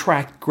want to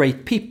attract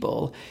great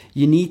people,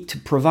 you need to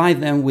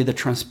provide them with the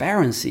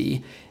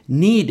transparency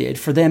needed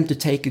for them to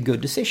take a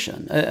good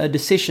decision. A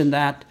decision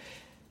that,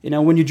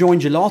 when you join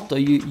Gelato,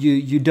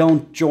 you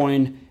don't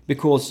join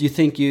because you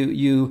think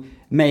you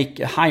make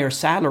a higher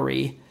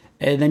salary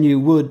than you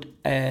would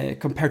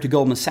compared to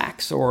Goldman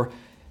Sachs or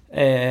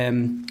other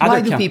companies.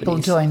 Why do people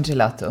join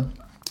Gelato?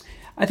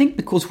 I think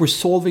because we're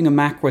solving a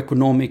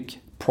macroeconomic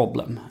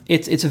problem.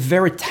 It's a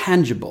very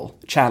tangible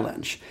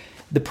challenge.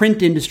 The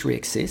print industry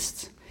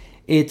exists.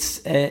 It's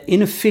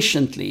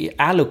inefficiently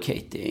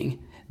allocating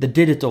the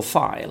digital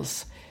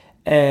files,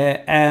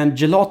 and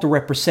Gelato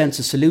represents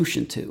a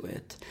solution to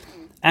it.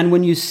 And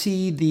when you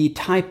see the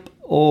type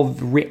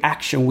of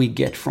reaction we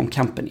get from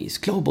companies,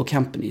 global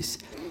companies,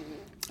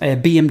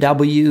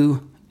 BMW,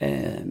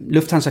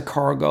 Lufthansa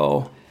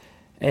Cargo,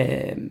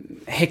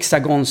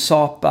 Hexagon,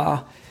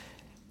 Sapa,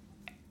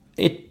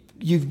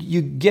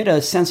 you get a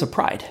sense of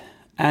pride,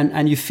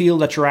 and you feel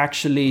that you're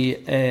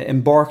actually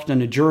embarked on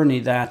a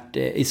journey that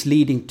is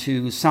leading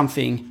to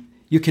something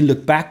you can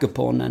look back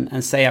upon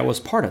and say, I was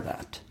part of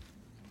that.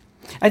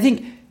 I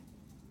think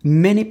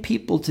many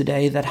people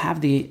today that have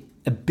the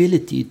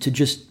ability to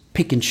just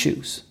pick and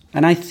choose,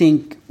 and I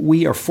think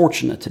we are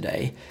fortunate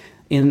today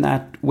in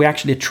that we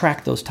actually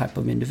attract those type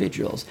of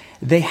individuals.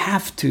 They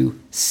have to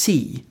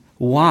see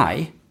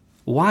why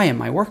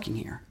am I working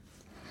here?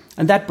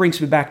 And that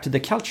brings me back to the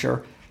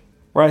culture,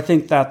 where I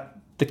think that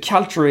the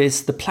culture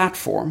is the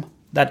platform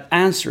that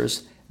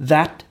answers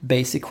that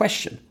basic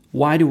question.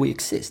 Why do we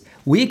exist?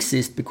 We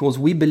exist because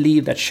we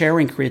believe that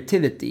sharing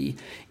creativity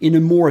in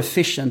a more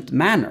efficient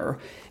manner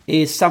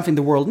is something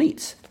the world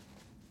needs.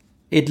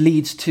 It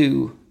leads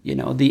to,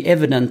 the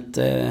evident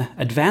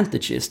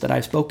advantages that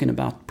I've spoken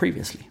about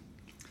previously.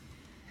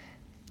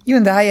 You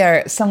and I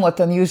are somewhat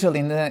unusual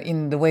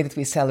in the way that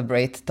we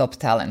celebrate top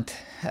talent.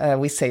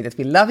 We say that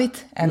we love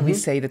it, and we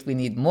say that we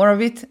need more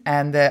of it.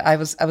 And I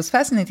was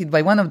fascinated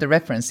by one of the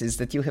references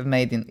that you have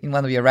made in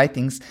one of your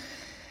writings.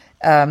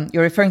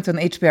 You're referring to an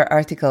HBR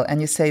article, and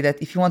you say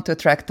that if you want to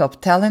attract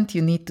top talent,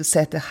 you need to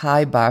set a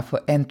high bar for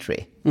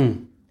entry.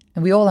 And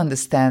we all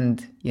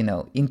understand,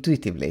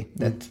 intuitively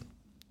that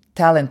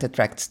talent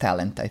attracts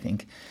talent, I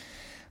think.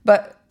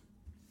 But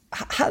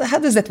how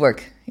does that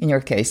work in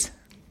your case?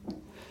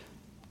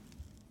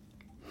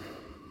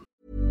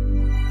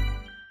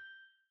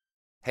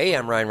 Hey,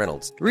 I'm Ryan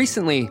Reynolds.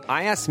 Recently,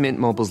 I asked Mint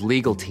Mobile's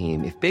legal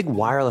team if big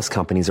wireless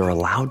companies are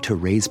allowed to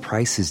raise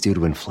prices due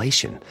to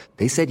inflation.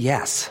 They said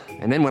yes.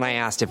 And then when I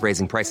asked if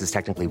raising prices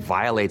technically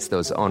violates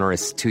those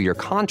onerous 2-year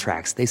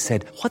contracts, they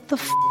said, what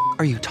the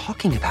are you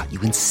talking about,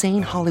 you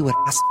insane Hollywood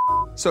ass?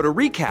 So to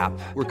recap,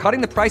 we're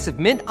cutting the price of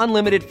Mint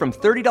Unlimited from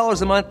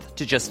 $30 a month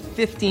to just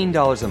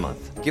 $15 a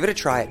month. Give it a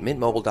try at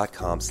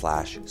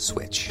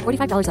mintmobile.com/switch.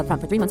 $45 up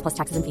front for 3 months plus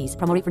taxes and fees.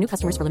 Promo rate for new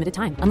customers for limited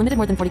time. Unlimited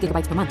more than 40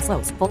 gigabytes per month.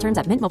 Slows full terms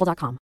at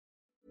mintmobile.com.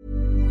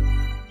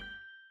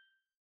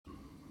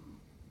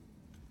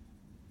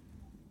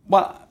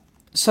 Well,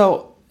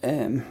 so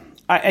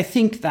I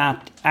think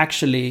that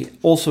actually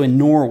also in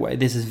Norway,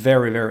 this is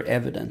very, very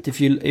evident. If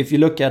you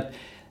look at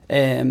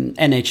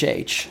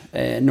NHH,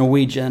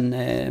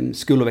 Norwegian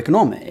School of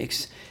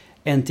Economics,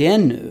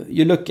 NTNU,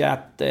 you look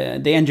at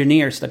the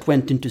engineers that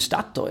went into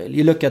Statoil,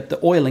 you look at the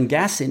oil and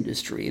gas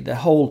industry, the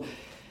whole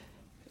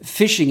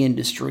fishing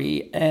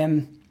industry,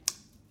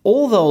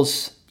 all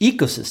those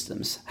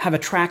ecosystems have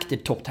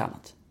attracted top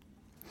talent.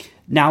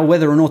 Now,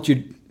 whether or not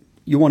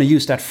you want to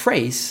use that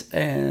phrase,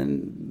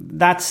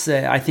 that's,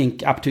 I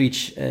think, up to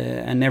each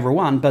and every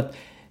one, but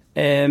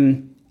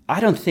I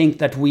don't think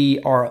that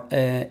we are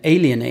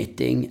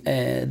alienating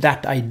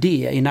that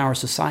idea in our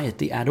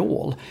society at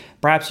all.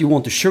 Perhaps you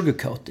want to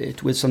sugarcoat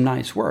it with some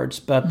nice words,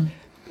 but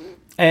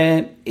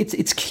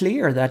it's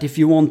clear that if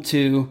you want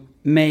to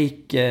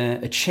make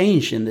a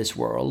change in this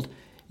world,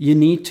 you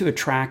need to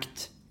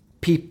attract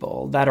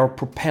people that are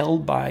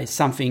propelled by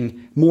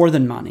something more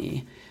than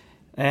money,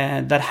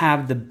 that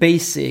have the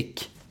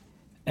basic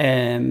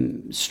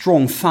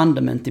strong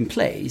fundament in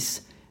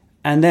place,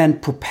 and then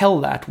propel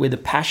that with a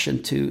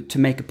passion to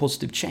make a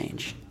positive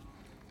change.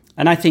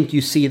 And I think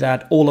you see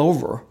that all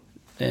over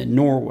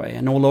Norway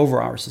and all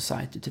over our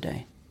society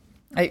today.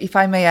 If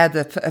I may add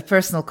a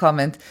personal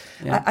comment,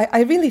 yeah.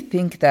 I really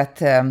think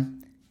that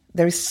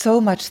there is so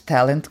much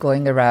talent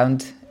going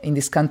around in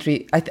this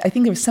country, I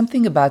think there's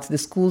something about the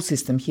school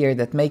system here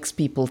that makes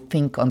people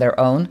think on their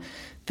own,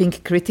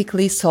 think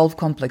critically, solve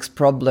complex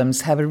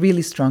problems, have a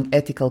really strong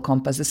ethical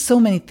compass. There's so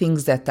many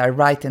things that are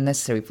right and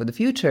necessary for the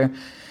future.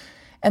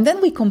 And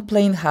then we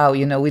complain how,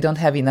 we don't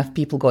have enough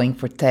people going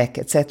for tech,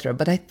 etc.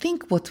 But I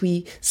think what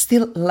we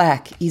still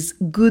lack is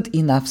good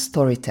enough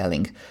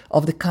storytelling,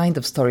 of the kind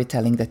of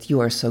storytelling that you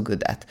are so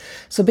good at.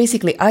 So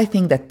basically, I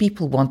think that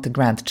people want the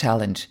grand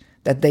challenge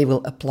that they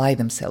will apply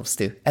themselves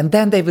to. And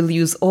then they will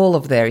use all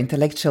of their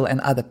intellectual and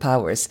other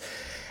powers.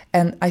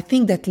 And I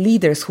think that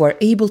leaders who are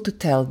able to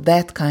tell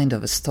that kind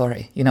of a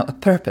story, a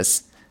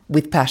purpose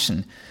with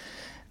passion,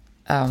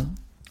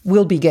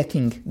 will be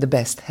getting the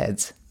best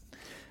heads.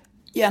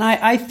 Yeah, and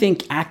I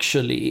think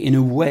actually, in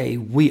a way,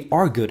 we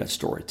are good at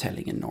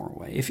storytelling in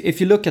Norway. If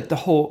you look at the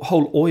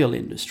whole oil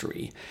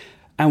industry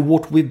and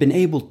what we've been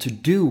able to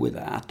do with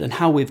that and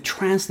how we've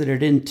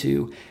translated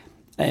into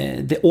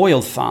the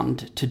oil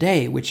fund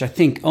today, which I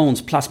think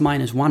owns plus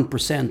minus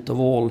 1% of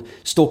all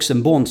stocks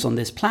and bonds on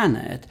this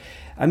planet,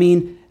 I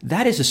mean,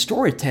 that is a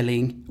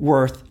storytelling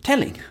worth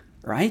telling,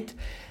 right?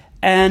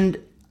 And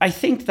I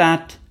think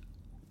that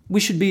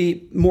we should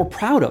be more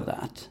proud of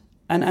that.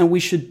 And we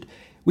should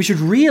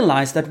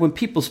realize that when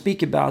people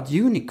speak about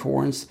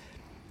unicorns,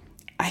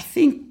 I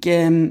think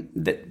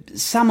that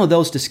some of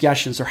those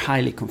discussions are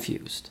highly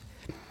confused.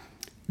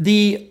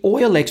 The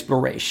oil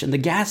exploration, the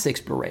gas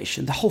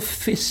exploration, the whole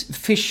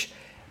fish,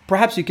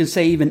 perhaps you can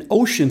say even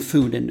ocean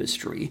food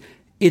industry,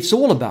 it's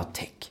all about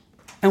tech.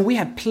 And we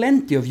have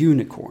plenty of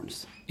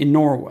unicorns in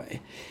Norway.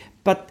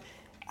 But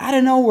I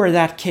don't know where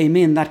that came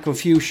in, that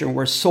confusion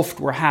where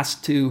software has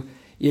to,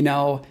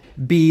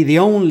 be the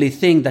only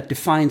thing that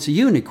defines a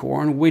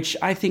unicorn, which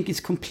I think is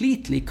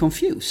completely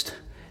confused.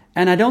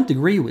 And I don't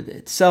agree with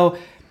it. So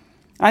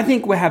I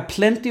think we have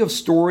plenty of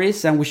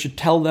stories and we should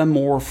tell them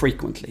more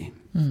frequently.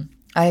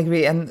 I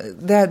agree. And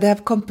they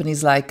have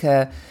companies like,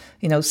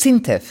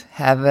 Syntef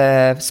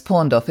have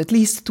spawned off at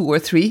least 2 or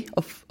 3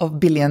 of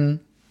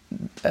billion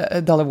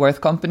dollar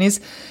worth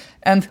companies.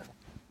 And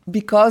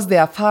because they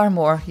are far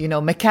more,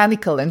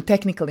 mechanical and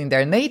technical in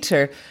their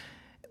nature,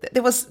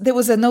 there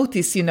was a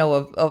notice,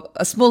 of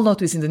a small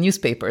notice in the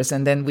newspapers,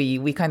 and then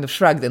we kind of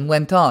shrugged and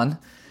went on,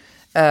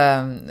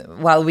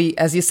 while we,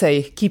 as you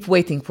say, keep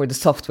waiting for the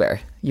software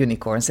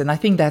unicorns. And I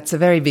think that's a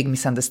very big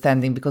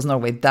misunderstanding, because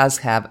Norway does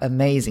have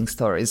amazing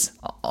stories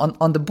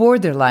on the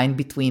borderline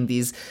between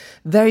these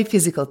very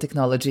physical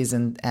technologies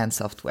and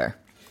software.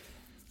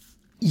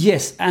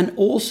 Yes, and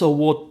also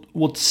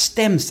what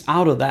stems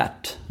out of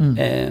that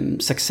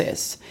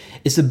success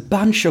is a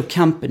bunch of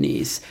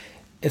companies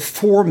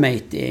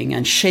formatting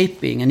and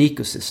shaping an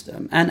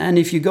ecosystem. And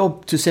if you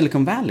go to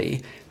Silicon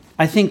Valley,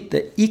 I think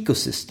the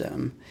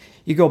ecosystem,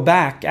 you go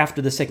back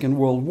after the Second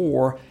World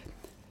War,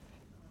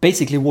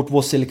 basically what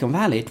was Silicon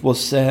Valley? It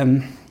was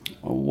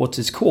what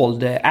is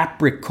called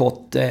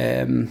apricot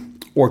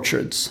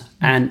orchards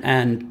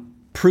and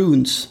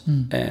prunes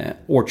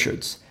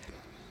orchards.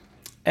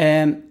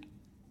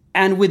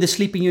 And with a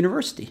sleeping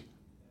university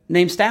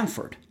named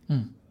Stanford.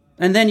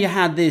 And then you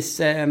had this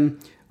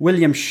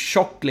William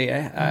Shockley,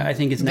 I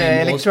think his name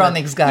was. The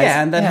electronics guy.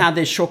 Yeah, and then had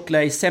this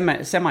Shockley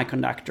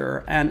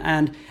semiconductor.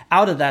 And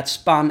out of that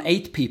spun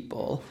 8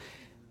 people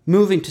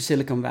moving to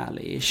Silicon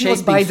Valley. He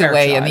was, by the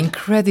way, an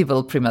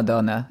incredible prima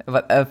donna,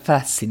 a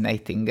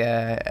fascinating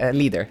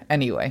leader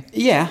anyway.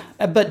 Yeah,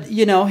 but,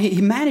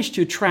 he managed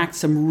to attract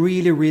some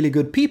really, really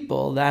good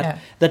people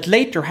that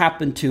later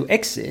happened to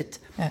exit.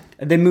 Yeah.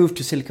 They moved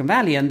to Silicon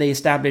Valley and they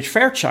established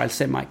Fairchild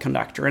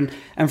Semiconductor.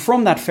 And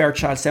from that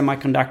Fairchild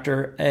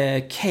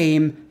Semiconductor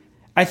came,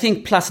 I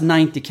think, plus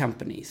 90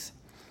 companies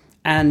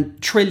and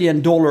 $1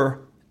 trillion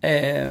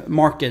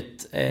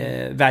market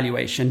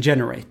valuation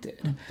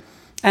generated.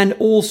 And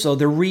also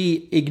the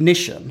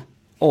reignition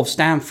of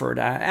Stanford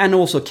and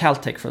also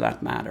Caltech, for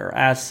that matter,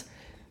 as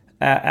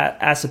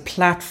a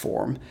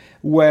platform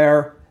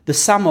where the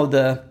sum of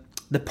the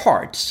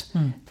parts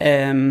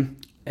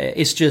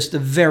is just a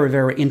very,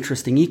 very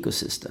interesting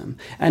ecosystem.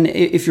 And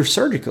if you're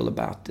surgical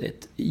about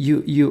it,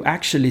 you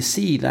actually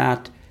see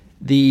that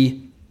the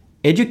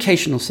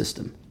educational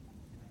system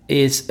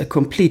is a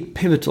complete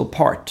pivotal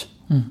part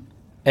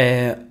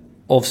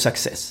of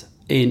success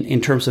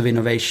in terms of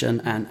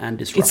innovation and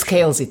disruption. It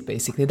scales it,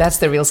 basically. That's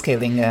the real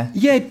scaling. Yeah,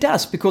 it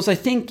does, because I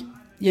think,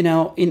 in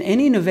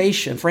any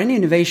innovation, for any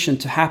innovation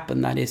to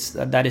happen that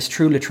is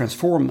truly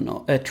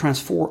transforming,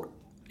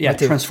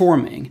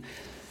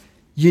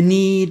 you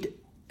need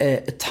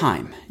a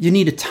time. You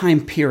need a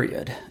time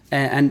period.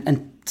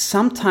 And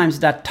sometimes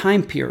that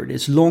time period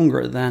is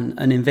longer than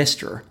an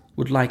investor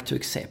would like to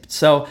accept.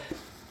 So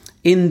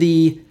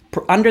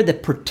under the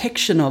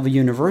protection of a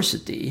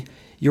university,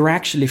 you're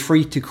actually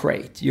free to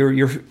create.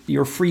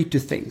 You're free to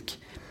think,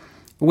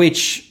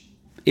 which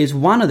is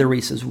one of the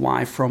reasons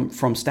why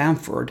from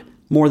Stanford,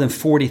 more than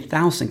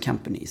 40,000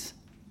 companies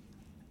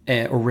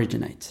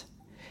originate.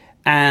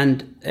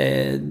 And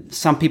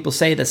some people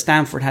say that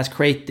Stanford has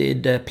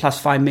created plus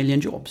 5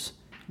 million jobs,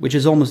 which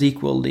is almost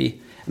equal the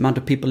amount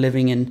of people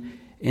living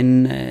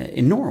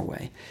in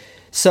Norway.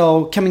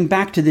 So coming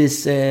back to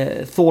this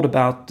thought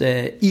about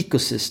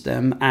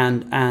ecosystem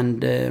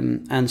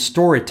and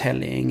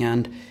storytelling,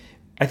 and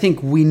I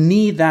think we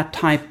need that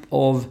type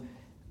of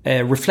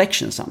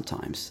reflection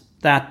sometimes,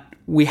 that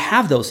we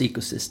have those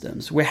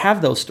ecosystems, we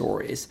have those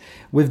stories.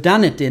 We've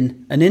done it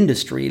in an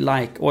industry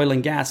like oil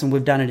and gas, and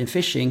we've done it in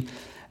fishing.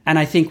 And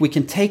I think we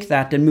can take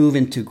that and move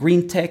into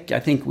green tech. I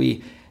think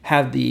we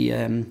have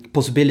the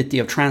possibility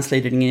of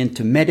translating it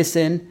into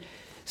medicine.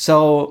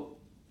 So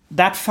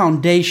that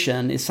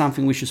foundation is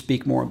something we should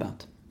speak more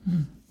about.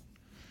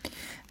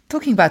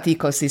 Talking about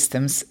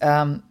ecosystems,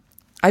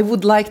 I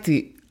would like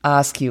to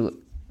ask you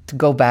to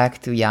go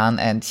back to Jan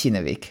and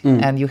Kinnevik.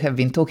 And you have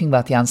been talking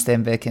about Jan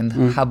Stenbeck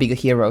and how big a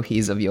hero he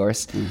is of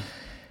yours.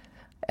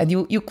 And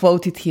you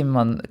quoted him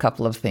on a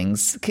couple of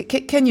things.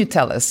 Can you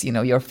tell us,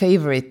 your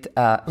favorite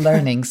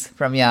learnings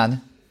from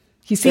Jan?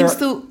 He seems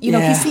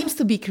he seems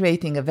to be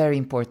creating a very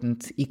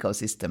important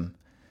ecosystem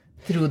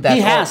through that.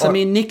 He has.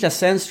 Niklas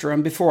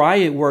Zennström, before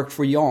I worked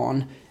for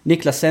Jan,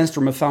 Niklas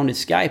Zennström founded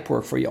Skype,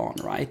 worked for Jan,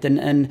 right?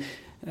 And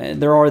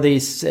there are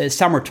these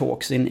summer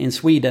talks in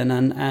Sweden,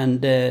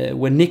 and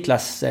when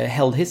Niklas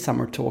held his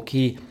summer talk,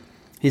 he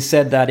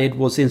said that it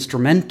was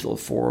instrumental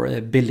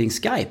for building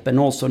Skype and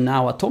also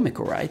now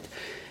Atomico, right?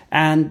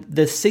 And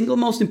the single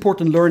most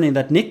important learning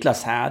that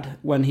Niklas had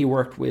when he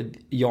worked with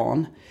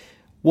Jan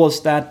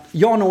was that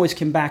Jan always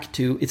came back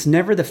to, it's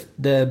never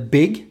the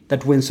big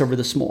that wins over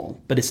the small,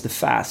 but it's the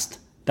fast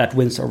that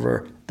wins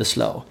over the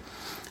slow.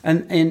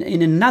 And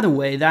in another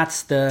way,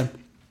 that's the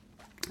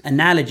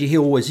analogy he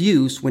always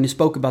used when he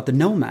spoke about the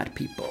nomad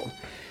people.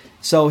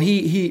 So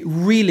he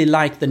really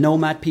liked the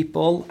nomad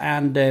people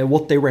and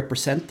what they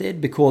represented,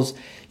 because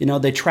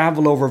they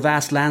travel over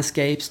vast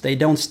landscapes. They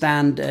don't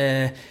stand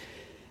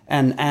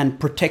and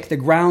protect the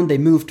ground. They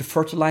move to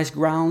fertilized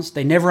grounds.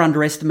 They never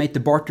underestimate the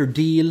barter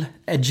deal.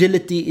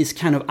 Agility is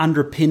kind of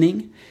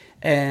underpinning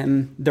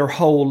their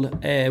whole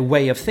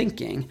way of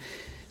thinking.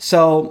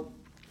 So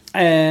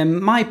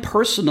my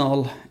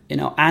personal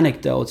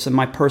anecdotes and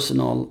my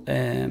personal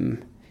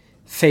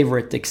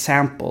favorite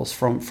examples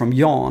from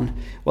Jan.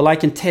 Well, I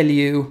can tell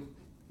you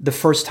the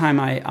first time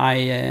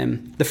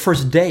the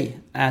first day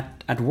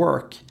at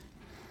work,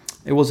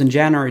 it was in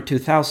January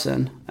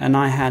 2000, and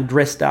I had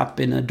dressed up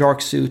in a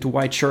dark suit, a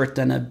white shirt,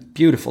 and a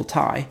beautiful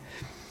tie.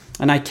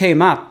 And I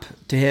came up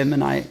to him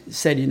and I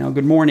said,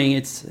 good morning,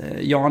 it's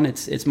Jan,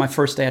 it's my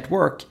first day at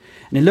work.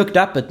 And he looked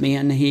up at me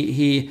and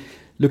he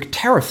looked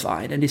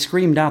terrified, and he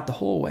screamed out the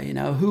hallway,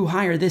 who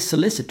hired this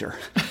solicitor?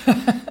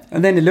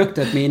 And then he looked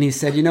at me and he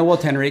said, you know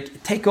what,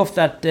 Henrik, take off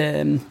that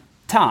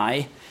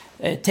tie,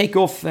 take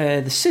off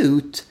the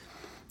suit,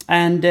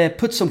 and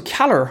put some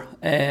color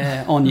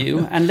on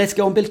you, and let's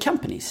go and build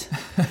companies.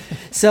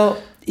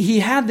 So he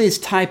had this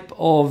type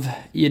of,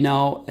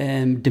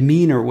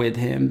 demeanor with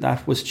him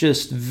that was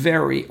just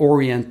very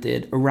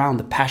oriented around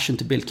the passion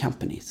to build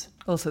companies.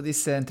 Also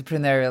this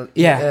entrepreneurial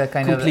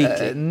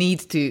completely. of need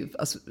to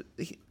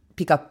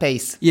pick up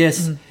pace.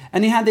 Yes,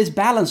 and he had this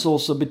balance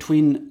also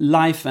between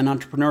life and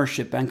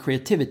entrepreneurship and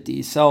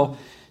creativity. So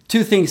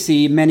two things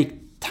he many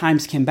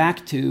times came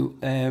back to.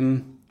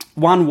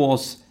 One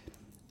was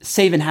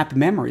saving happy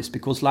memories,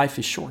 because life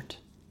is short.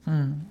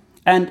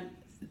 And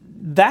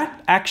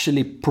that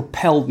actually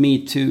propelled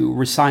me to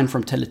resign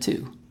from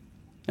Tele2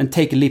 and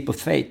take a leap of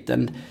faith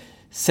and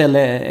sell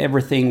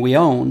everything we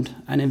owned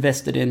and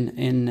invested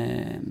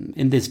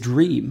in this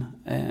dream.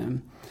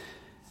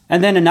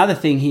 And then another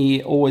thing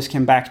he always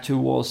came back to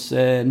was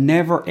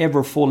never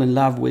ever fall in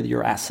love with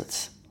your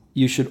assets.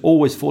 You should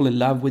always fall in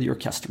love with your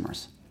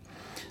customers.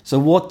 So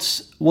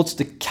what's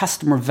the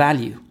customer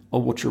value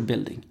of what you're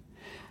building?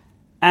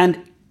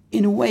 And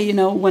in a way,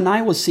 when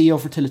I was CEO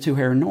for Tele2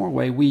 here in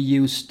Norway, we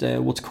used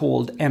what's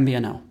called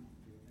MVNO,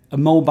 a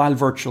mobile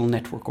virtual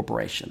network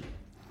operation.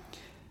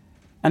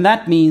 And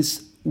that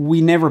means we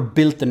never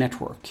built the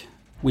network.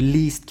 We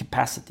leased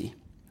capacity.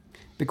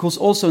 Because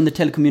also in the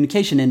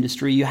telecommunication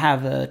industry, you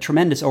have a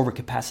tremendous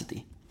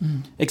overcapacity,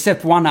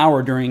 except 1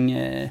 hour during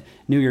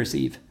New Year's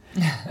Eve.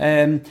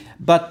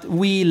 But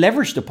we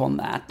leveraged upon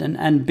that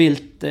and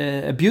built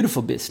a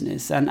beautiful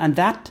business. And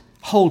that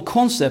whole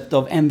concept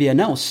of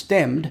MVNO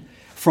stemmed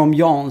from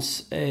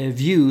Jan's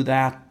view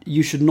that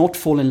you should not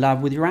fall in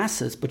love with your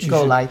assets, but you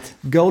should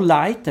go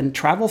light and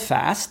travel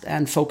fast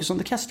and focus on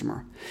the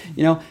customer.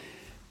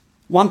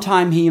 One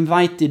time he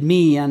invited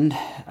me and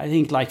I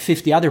think like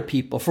 50 other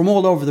people from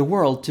all over the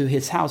world to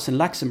his house in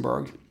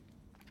Luxembourg.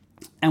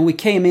 And we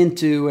came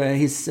into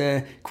his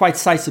quite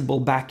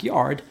sizable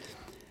backyard,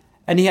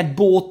 and he had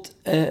bought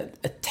a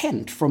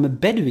tent from a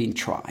Bedouin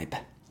tribe.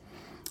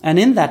 And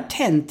in that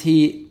tent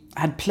he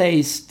had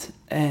placed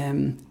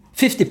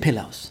 50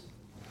 pillows.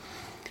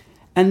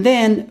 And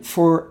then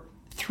for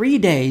 3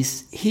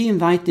 days, he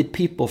invited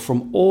people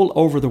from all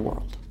over the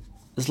world.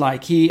 It's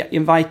like he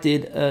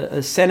invited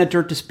a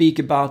senator to speak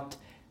about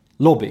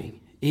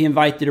lobbying. He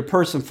invited a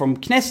person from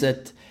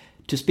Knesset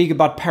to speak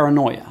about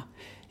paranoia.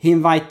 He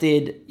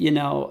invited,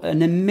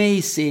 an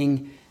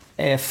amazing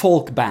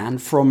folk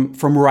band from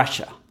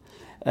Russia.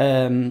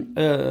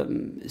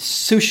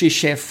 Sushi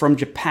chef from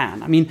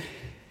Japan. I mean,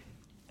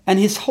 And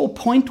his whole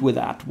point with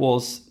that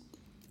was,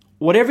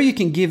 whatever you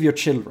can give your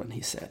children,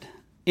 he said,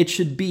 it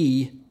should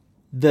be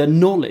the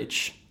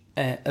knowledge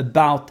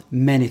about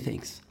many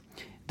things.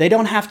 They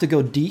don't have to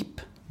go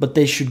deep, but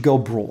they should go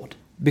broad,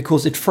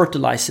 because it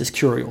fertilizes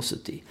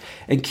curiosity.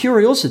 And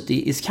curiosity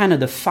is kind of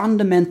the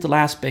fundamental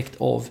aspect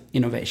of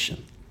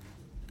innovation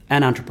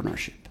and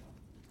entrepreneurship.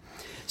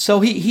 So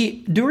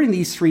he during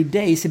these 3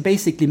 days, he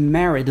basically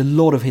married a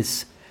lot of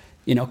his,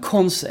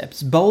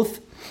 concepts, both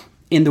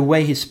in the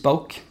way he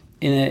spoke,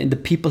 in the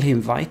people he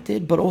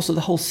invited, but also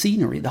the whole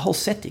scenery, the whole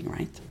setting,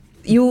 right?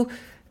 You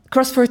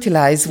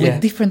cross-fertilize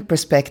with different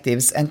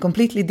perspectives and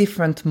completely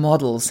different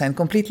models and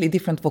completely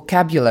different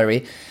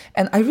vocabulary.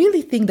 And I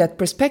really think that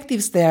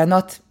perspectives, they are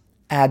not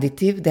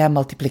additive, they are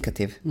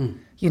multiplicative.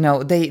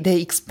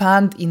 They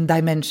expand in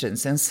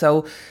dimensions. And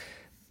so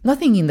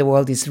nothing in the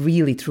world is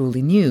really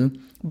truly new.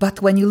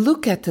 But when you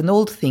look at an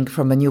old thing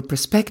from a new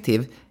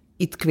perspective,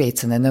 it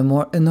creates an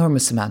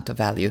enormous amount of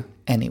value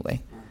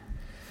anyway.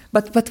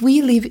 But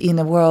we live in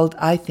a world,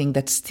 I think,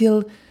 that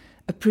still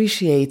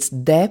appreciates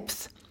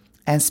depth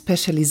and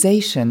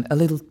specialization a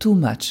little too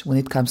much when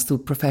it comes to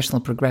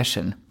professional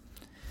progression.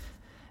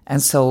 And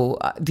so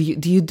do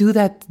you do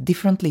that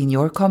differently in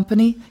your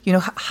company?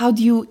 How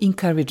do you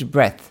encourage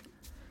breadth?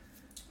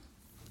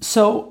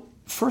 So,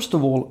 first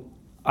of all,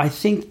 I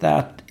think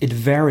that it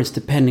varies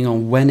depending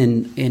on when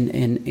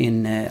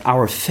in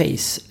our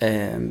phase,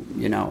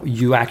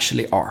 you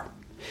actually are.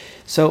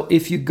 So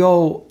if you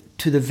go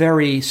to the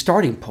very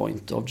starting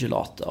point of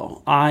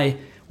Gelato, I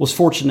was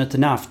fortunate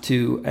enough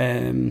to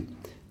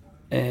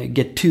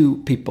get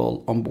 2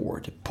 people on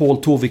board.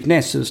 Paul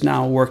Torviknes, who's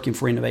now working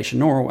for Innovation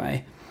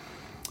Norway.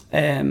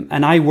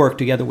 And I worked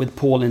together with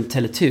Paul in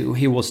Tele2.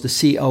 He was the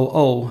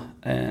COO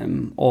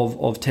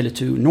of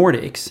Tele2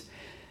 Nordics.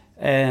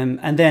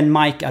 And then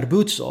Mike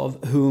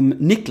Arbutsov, whom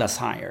Niklas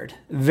hired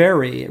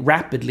very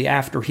rapidly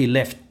after he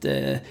left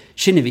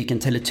Kinnevik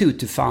and Tele2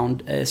 to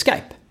found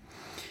Skype.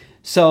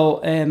 So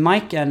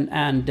Mike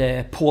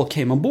and Paul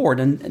came on board,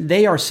 and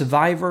they are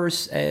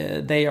survivors.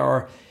 They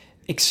are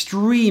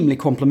extremely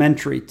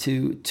complementary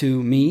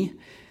to me,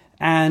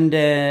 and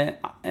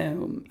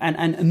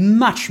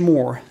much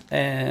more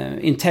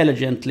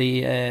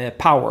intelligently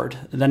powered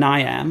than I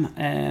am.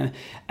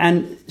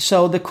 And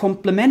so the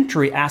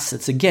complementary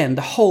assets, again,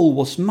 the whole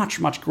was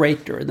much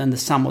greater than the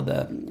sum of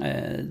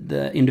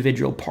the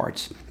individual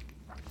parts.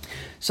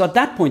 So at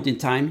that point in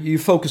time, you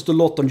focused a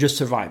lot on just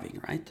surviving,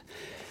 right?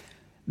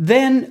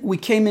 Then we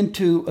came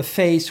into a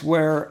phase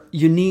where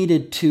you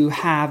needed to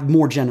have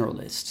more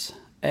generalists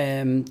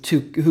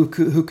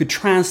who could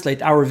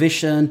translate our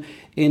vision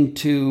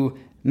into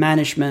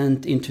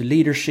management, into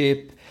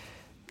leadership.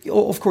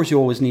 Of course, you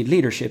always need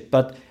leadership,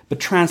 but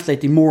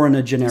translating more on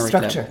a generic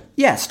structure. Level.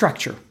 Yeah,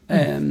 structure.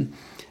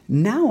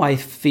 Now I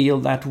feel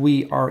that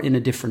we are in a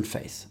different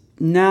phase.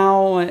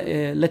 Now,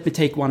 let me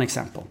take one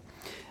example.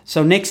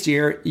 So next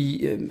year,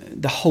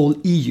 the whole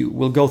EU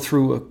will go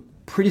through a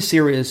pretty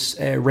serious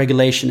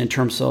regulation in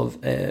terms of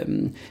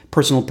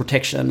personal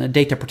protection, a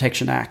Data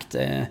Protection Act.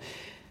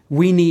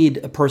 We need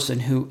a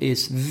person who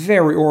is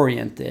very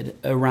oriented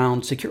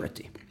around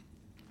security.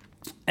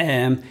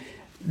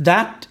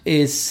 That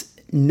is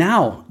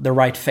now the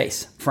right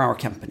phase for our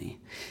company.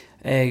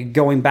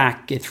 Going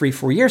back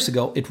 3-4 years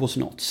ago, it was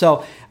not.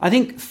 So I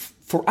think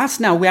for us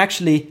now, we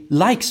actually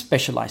like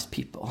specialized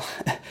people.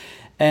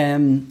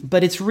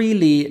 But it's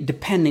really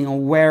depending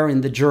on where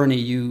in the journey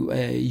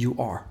you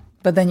are.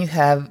 But then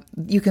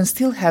you can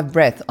still have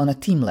breadth on a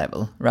team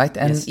level, right?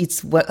 And yes.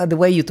 It's the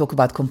way you talk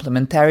about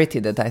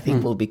complementarity that I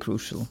think will be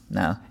crucial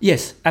now.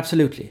 Yes,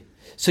 absolutely.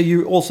 So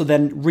you also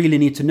then really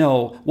need to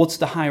know what's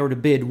the high or the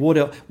bid, what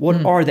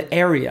are the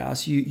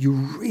areas you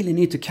really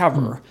need to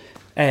cover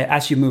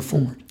as you move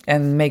forward.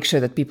 And make sure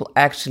that people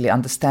actually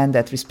understand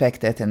that,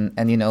 respect that, and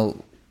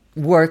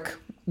work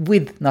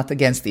with, not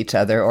against each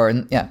other,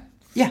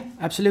 Yeah,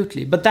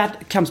 absolutely. But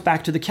that comes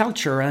back to the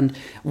culture and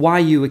why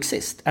you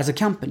exist as a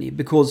company,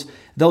 because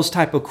those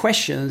type of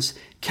questions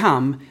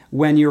come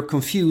when you're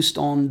confused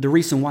on the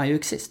reason why you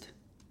exist.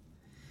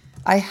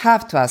 I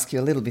have to ask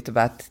you a little bit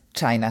about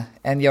China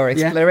and your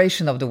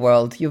exploration of the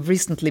world. You've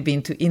recently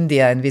been to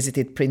India and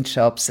visited print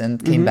shops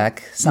and came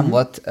back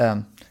somewhat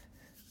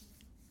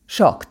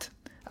shocked,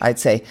 I'd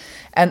say.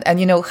 And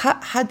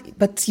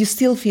but you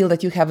still feel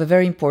that you have a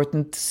very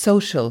important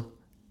social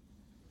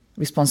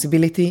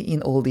responsibility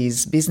in all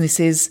these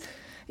businesses.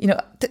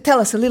 Tell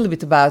us a little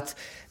bit about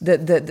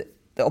the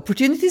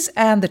opportunities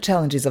and the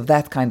challenges of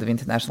that kind of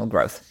international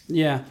growth.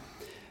 Yeah.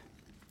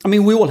 I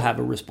mean, we all have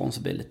a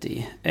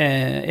responsibility,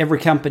 every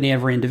company,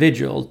 every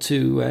individual,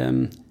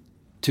 to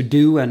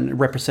do and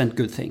represent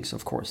good things,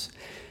 of course.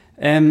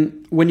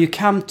 When you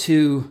come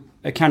to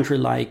a country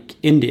like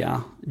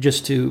India,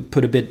 just to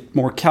put a bit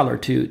more color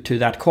to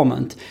that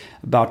comment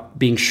about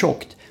being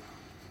shocked,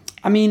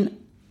 I mean,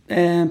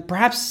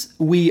 perhaps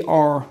we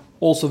are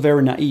also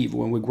very naive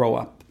when we grow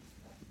up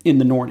in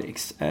the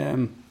Nordics.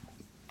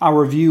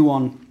 Our view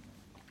on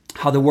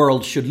how the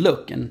world should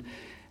look and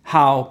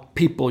how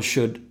people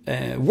should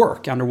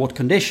work, under what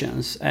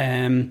conditions,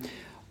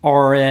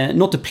 are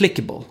not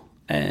applicable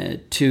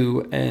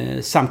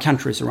to some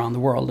countries around the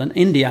world. And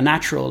India,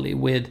 naturally,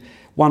 with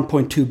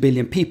 1.2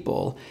 billion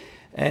people,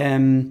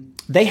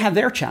 they have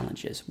their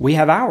challenges. We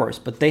have ours,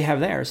 but they have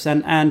theirs.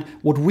 And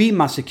what we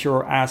must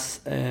secure as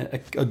a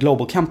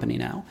global company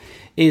now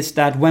is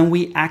that when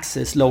we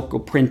access local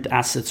print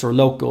assets or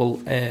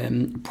local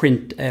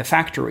print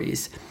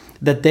factories,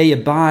 that they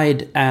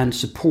abide and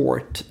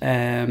support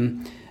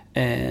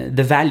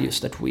the values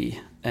that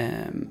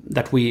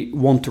we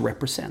want to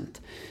represent.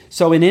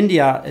 So in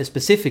India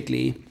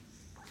specifically,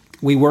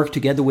 we work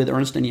together with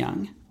Ernst &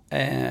 Young,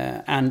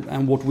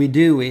 and what we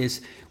do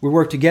is we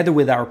work together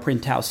with our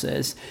print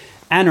houses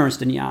and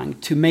Ernst & Young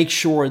to make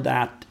sure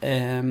that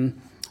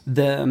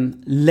the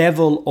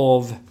level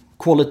of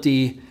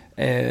quality,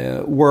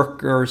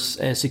 workers,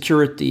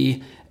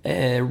 security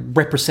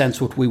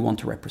represents what we want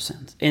to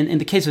represent. In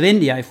the case of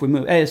India,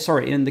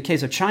 in the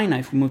case of China,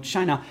 if we move to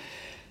China,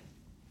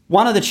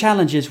 one of the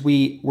challenges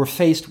we were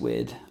faced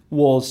with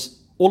was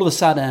all of a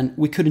sudden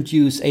we couldn't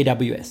use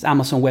AWS,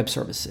 Amazon Web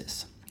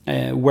Services,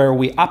 where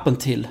we, up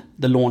until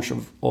the launch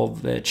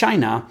of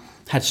China,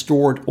 had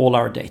stored all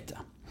our data.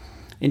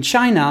 In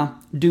China,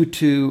 due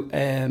to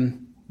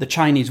the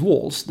Chinese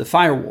walls, the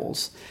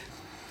firewalls,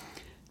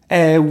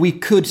 we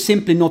could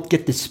simply not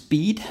get the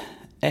speed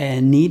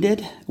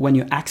needed when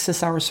you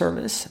access our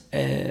service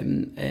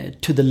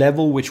to the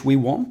level which we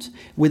want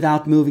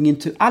without moving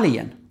into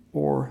Alien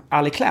or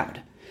Ali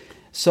Cloud.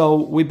 So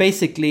we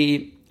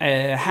basically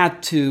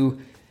had to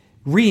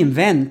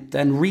reinvent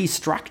and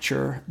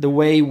restructure the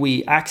way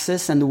we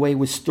access and the way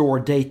we store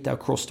data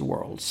across the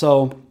world.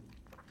 So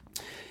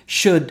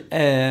should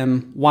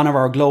one of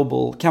our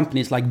global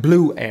companies like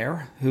Blue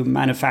Air, who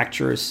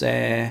manufactures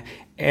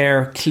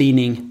air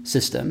cleaning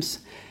systems,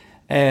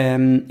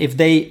 if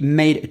they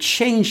made a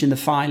change in the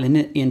file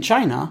in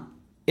China,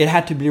 it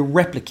had to be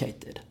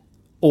replicated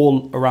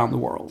all around the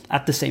world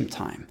at the same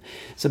time.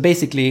 So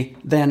basically,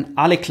 then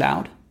Ali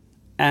Cloud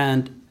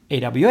and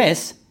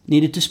AWS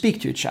needed to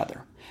speak to each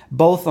other,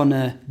 both on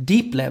a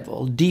deep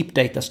level, deep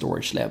data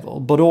storage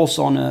level, but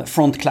also on a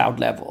front cloud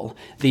level,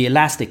 the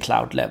elastic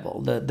cloud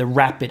level, the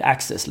rapid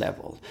access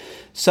level.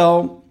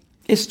 So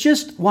it's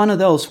just one of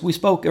those. We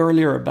spoke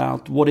earlier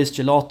about what is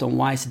Gelato and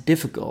why is it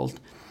difficult.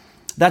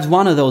 That's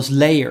one of those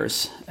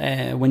layers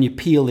when you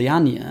peel the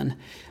onion.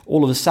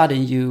 All of a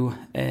sudden you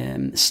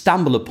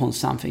stumble upon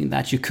something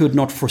that you could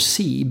not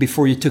foresee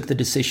before you took the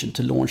decision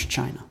to launch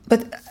China.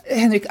 But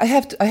Henrik, I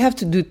have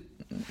to do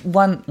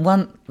one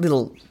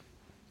little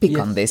pick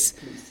on this,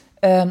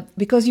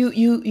 because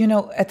you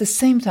know, at the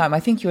same time, I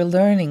think you're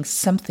learning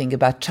something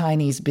about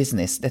Chinese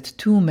business that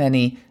too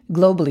many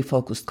globally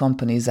focused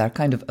companies are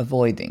kind of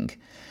avoiding.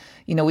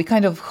 You know, we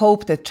kind of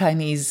hope that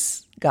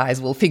Chinese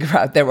guys will figure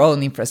out their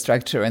own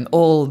infrastructure and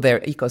all their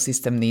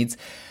ecosystem needs.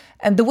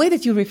 And the way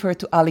that you refer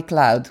to Ali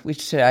Cloud,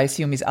 which I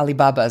assume is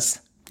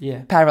Alibaba's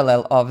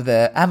parallel of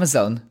the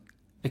Amazon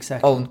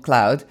own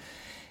cloud,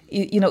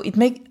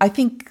 I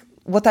think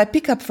what I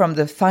pick up from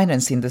the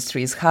finance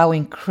industry is how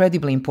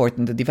incredibly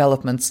important the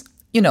developments,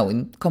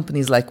 in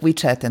companies like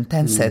WeChat and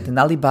Tencent and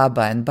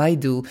Alibaba and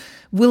Baidu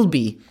will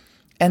be.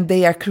 And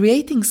they are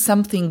creating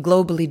something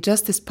globally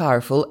just as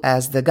powerful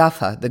as the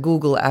GAFA, the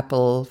Google,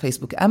 Apple,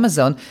 Facebook,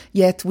 Amazon,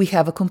 yet we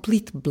have a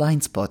complete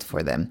blind spot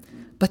for them.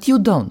 But you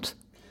don't.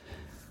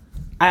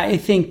 I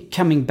think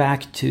coming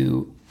back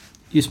to,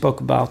 you spoke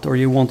about, or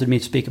you wanted me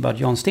to speak about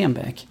Jan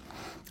Stenbeck.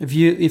 If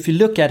you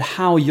look at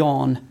how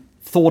Jan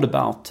thought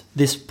about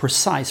this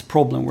precise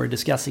problem we're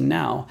discussing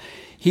now,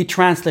 he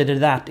translated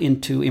that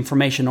into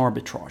information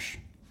arbitrage.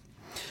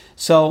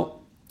 So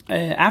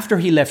after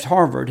he left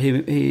Harvard,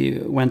 he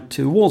went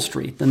to Wall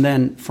Street, and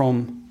then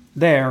from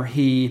there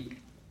he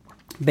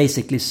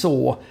basically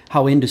saw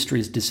how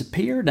industries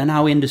disappeared and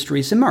how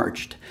industries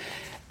emerged.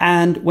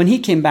 And when he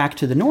came back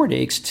to the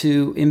Nordics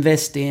to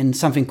invest in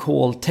something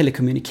called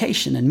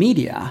telecommunication and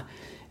media,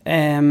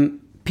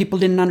 people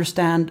didn't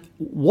understand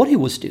what he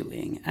was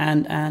doing.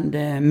 And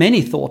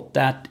many thought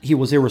that he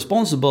was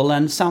irresponsible,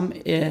 and some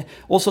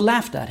also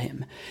laughed at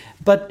him.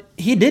 But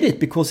he did it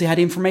because he had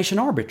information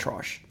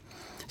arbitrage.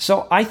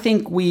 So I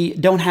think we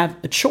don't have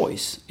a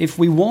choice. If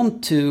we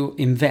want to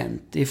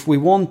invent, if we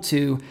want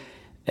to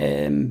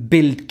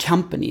build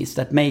companies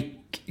that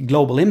make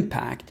global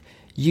impact,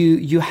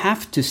 you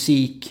have to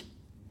seek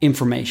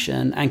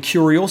information, and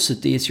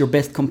curiosity is your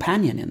best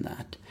companion in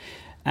that.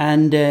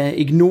 And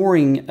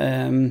ignoring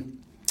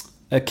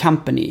a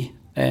country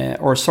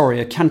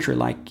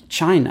like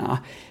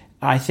China,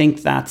 I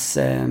think that's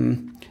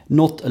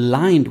not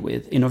aligned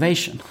with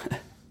innovation.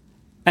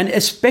 And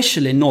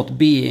especially not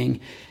being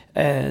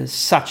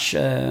such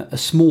a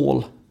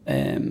small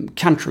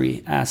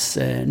country as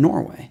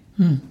Norway.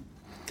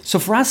 So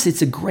for us,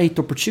 it's a great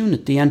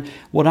opportunity. And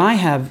what I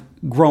have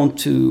grown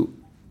to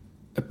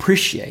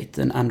appreciate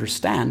and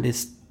understand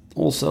is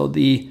also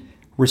the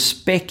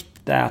respect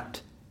that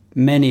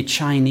many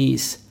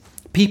Chinese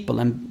people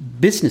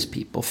and business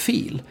people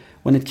feel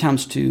when it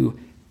comes to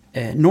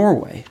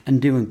Norway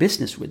and doing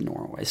business with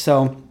Norway.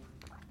 So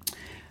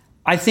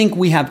I think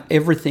we have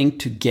everything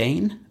to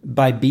gain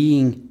by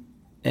being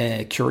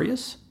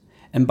curious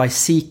and by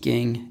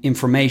seeking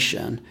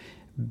information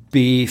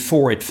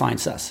before it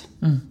finds us.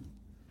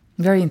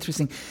 Very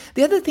interesting.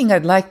 The other thing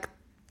I'd like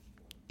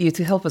you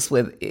to help us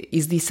with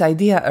is this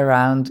idea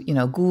around,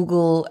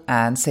 Google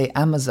and, say,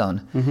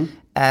 Amazon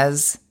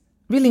as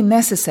really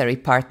necessary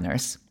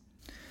partners,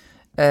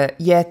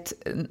 yet,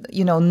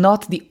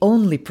 not the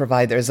only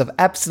providers of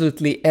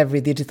absolutely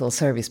every digital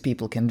service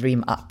people can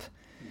dream up.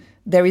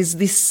 There is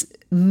this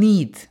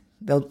need,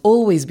 there'll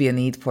always be a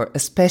need for a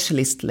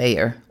specialist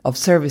layer of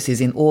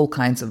services in all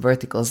kinds of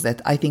verticals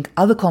that I think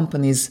other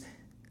companies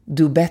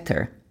do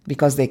better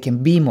because they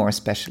can be more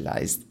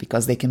specialized,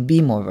 because they can be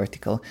more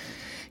vertical.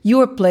 You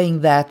are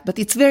playing that, but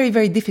it's very,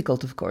 very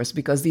difficult, of course,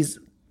 because these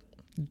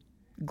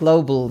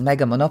global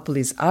mega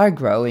monopolies are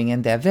growing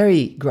and they're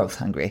very growth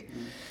hungry.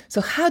 So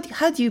how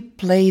do you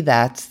play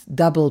that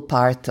double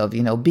part of,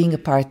 being a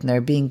partner,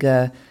 being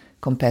a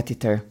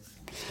competitor?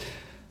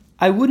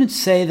 I wouldn't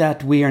say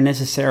that we are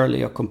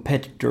necessarily a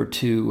competitor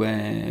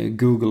to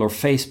Google or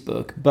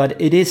Facebook, but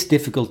it is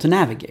difficult to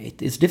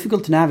navigate. It's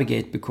difficult to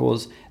navigate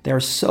because they are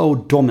so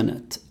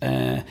dominant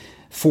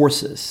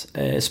forces,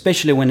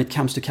 especially when it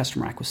comes to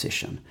customer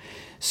acquisition.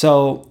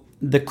 So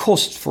the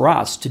cost for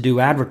us to do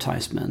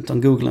advertisement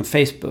on Google and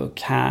Facebook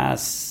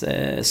has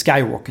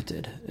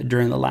skyrocketed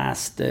during the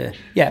last,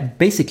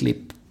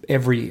 basically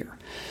every year.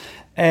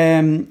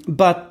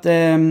 But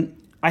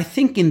I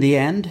think in the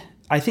end,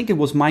 I think it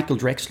was Michael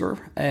Drexler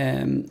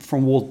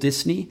from Walt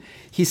Disney.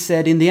 He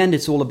said, in the end,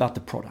 it's all about the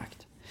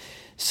product.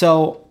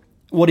 So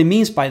what he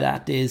means by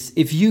that is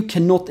if you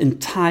cannot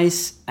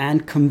entice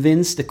and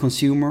convince the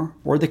consumer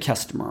or the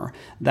customer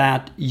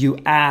that you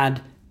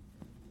add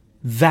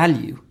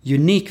value,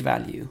 unique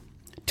value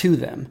to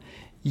them,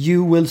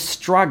 you will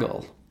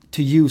struggle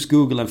to use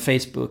Google and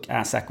Facebook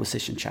as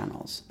acquisition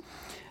channels.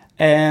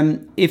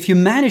 If you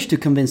manage to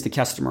convince the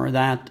customer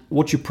that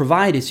what you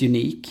provide is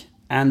unique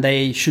and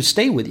they should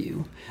stay with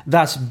you,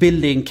 thus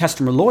building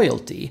customer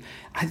loyalty,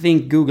 I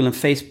think Google and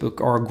Facebook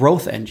are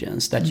growth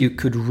engines that you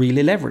could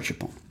really leverage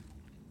upon.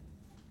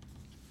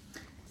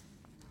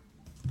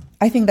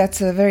 I think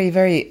that's a very,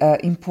 very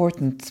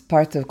important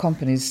part of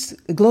companies.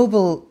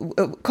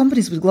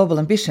 Companies with global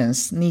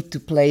ambitions need to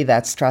play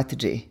that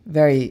strategy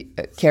very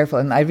careful,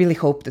 and I really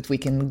hope that we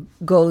can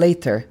go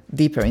later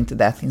deeper into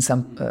that in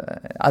some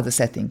other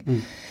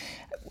setting.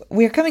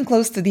 We're coming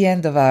close to the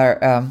end of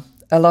our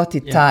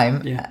allotted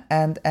time,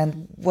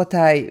 and what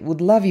I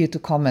would love you to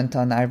comment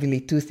on are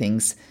really two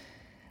things.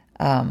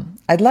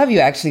 I'd love you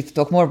actually to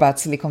talk more about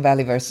Silicon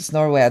Valley versus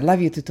Norway. I'd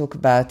love you to talk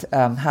about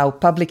how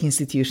public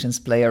institutions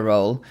play a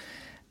role.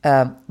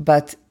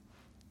 But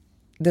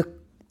the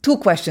two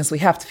questions we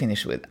have to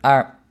finish with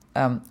are,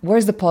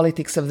 where's the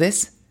politics of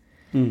this?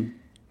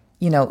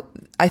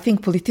 I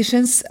think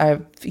politicians are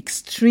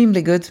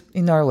extremely good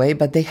in Norway,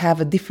 but they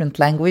have a different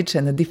language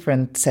and a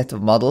different set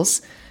of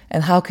models.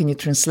 And how can you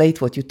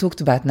translate what you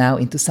talked about now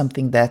into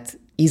something that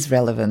is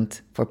relevant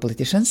for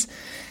politicians?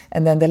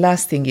 And then the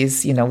last thing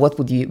is, what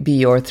would be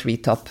your three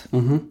top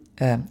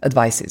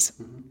advices?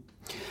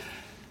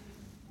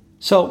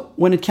 So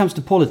when it comes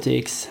to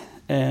politics,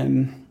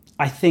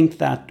 I think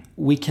that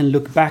we can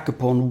look back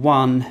upon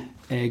one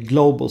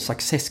global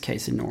success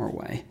case in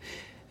Norway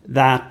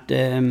that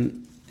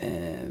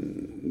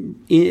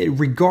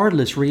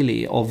regardless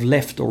really of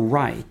left or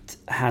right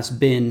has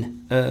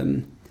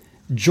been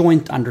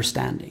joint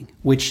understanding,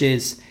 which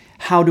is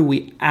how do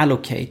we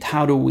allocate,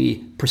 how do we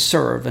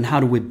preserve, and how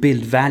do we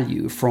build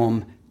value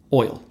from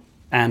oil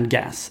and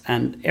gas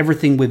and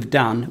everything we've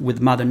done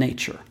with Mother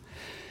Nature.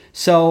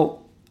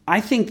 So I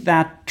think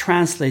that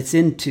translates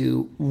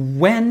into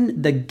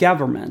when the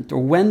government or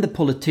when the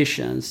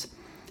politicians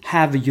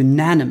have a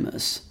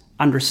unanimous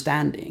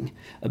understanding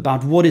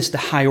about what is the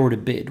high order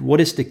bid, what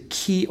is the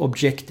key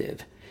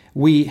objective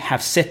we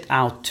have set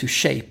out to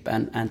shape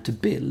and to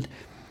build,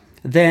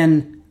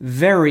 then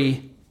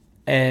very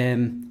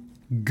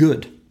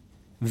good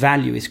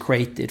value is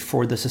created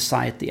for the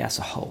society as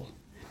a whole.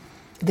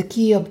 The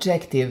key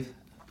objective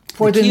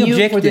for the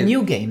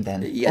new game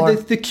then? Yeah,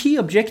 the key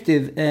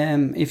objective,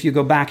 if you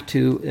go back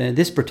to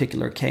this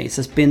particular case,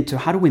 has been to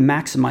how do we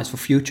maximize for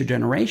future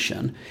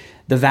generation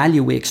the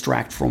value we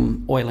extract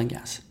from oil and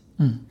gas.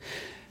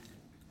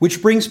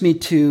 Which brings me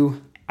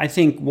to, I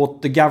think,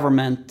 what the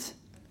government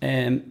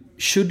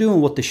should do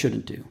and what they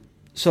shouldn't do.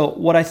 So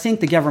what I think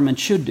the government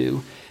should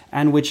do,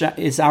 and which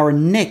is our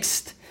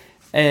next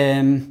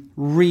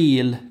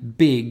real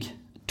big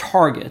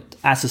target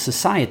as a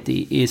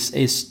society,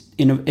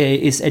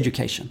 is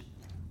education.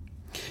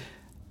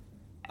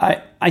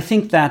 I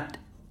think that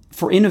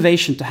for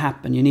innovation to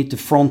happen, you need to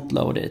front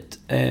load it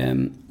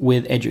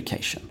with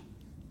education.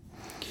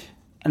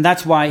 And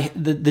that's why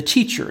the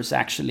teachers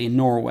actually in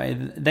Norway,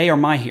 they are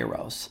my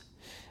heroes.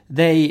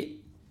 They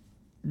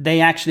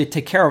actually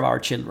take care of our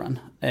children,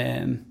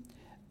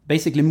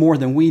 basically more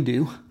than we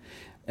do,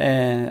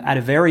 at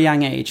a very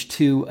young age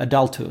to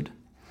adulthood.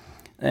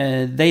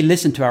 They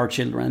listen to our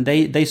children.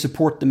 They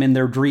support them in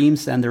their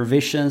dreams and their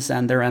visions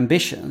and their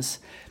ambitions.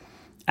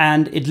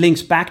 And it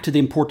links back to the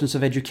importance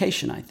of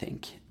education, I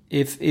think.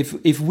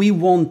 If we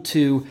want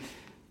to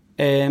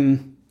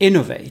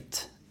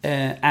innovate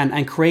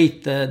and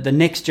create the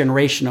next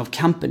generation of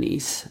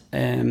companies,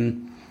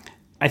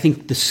 I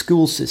think the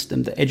school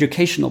system, the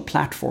educational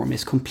platform,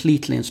 is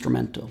completely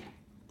instrumental.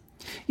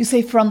 You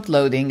say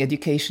front-loading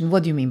education.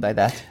 What do you mean by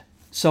that?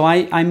 So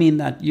I mean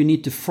that you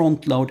need to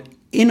front-load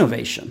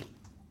innovation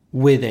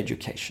with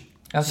education.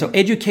 Okay. So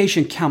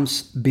education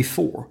comes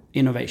before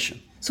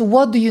innovation. So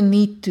what do you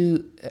need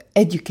to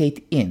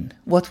educate in?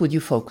 What would you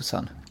focus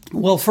on?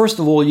 Well, first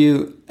of all,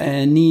 you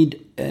need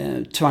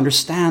to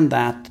understand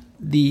that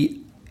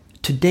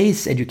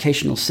today's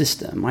educational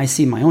system, I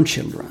see my own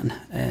children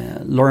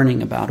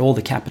learning about all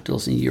the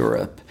capitals in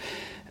Europe,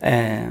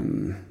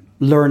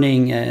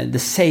 learning the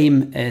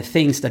same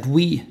things that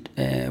we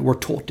were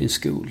taught in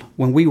school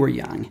when we were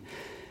young.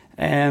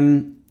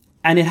 And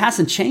it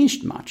hasn't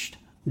changed much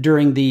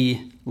during the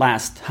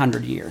last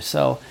 100 years.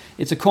 So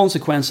it's a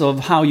consequence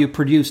of how you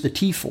produced the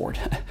T-Ford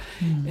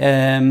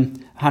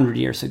 100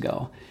 years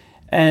ago.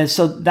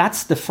 So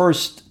that's the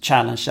first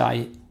challenge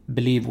I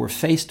believe we're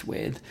faced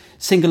with.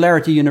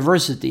 Singularity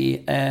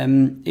University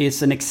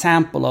is an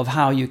example of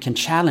how you can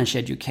challenge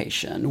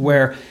education,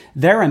 where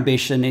their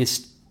ambition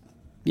is,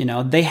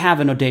 they have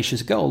an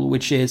audacious goal,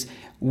 which is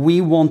we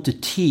want to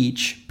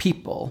teach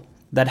people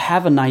that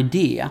have an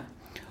idea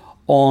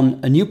on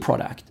a new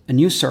product, a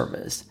new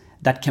service,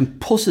 that can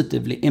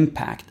positively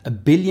impact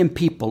 1 billion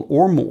people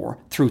or more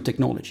through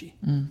technology.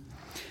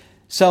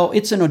 So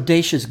it's an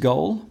audacious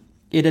goal.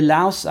 It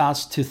allows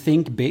us to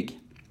think big.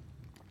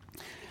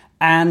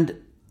 And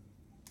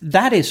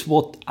that is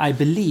what I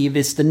believe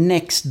is the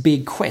next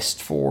big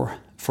quest for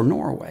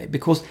Norway,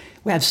 because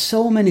we have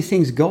so many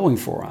things going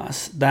for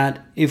us that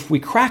if we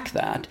crack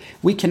that,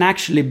 we can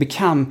actually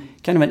become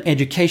kind of an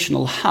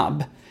educational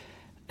hub.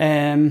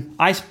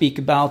 I speak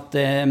about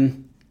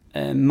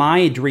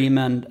my dream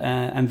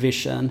and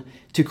vision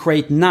to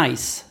create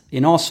NICE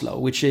in Oslo,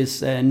 which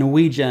is a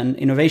Norwegian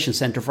Innovation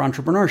Center for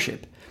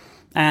Entrepreneurship,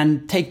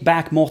 and take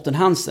back Morten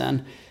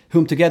Hansen,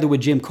 whom together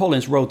with Jim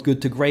Collins wrote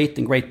Good to Great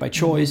and Great by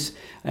Choice,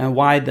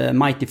 Why the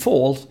Mighty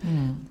Fall,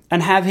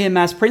 and have him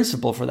as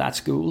principal for that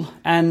school,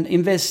 and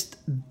invest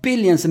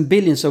billions and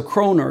billions of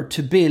kroner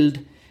to build,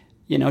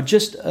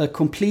 just a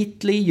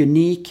completely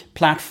unique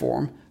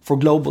platform for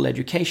global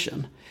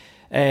education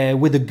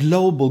with a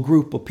global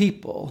group of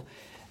people,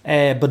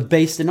 but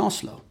based in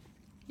Oslo.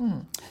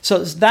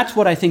 So that's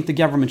what I think the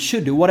government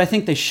should do. What I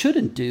think they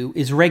shouldn't do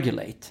is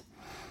regulate.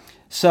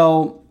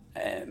 So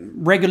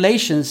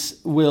regulations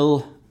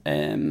will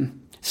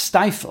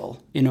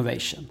stifle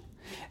innovation.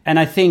 And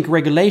I think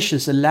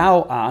regulations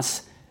allow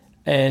us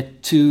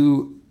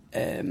to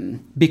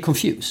be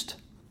confused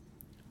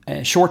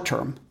short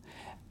term.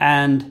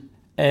 And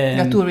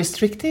they're too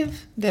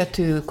restrictive? They're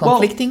too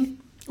conflicting?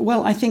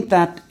 Well, I think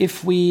that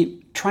if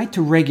we try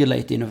to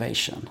regulate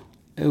innovation,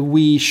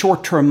 we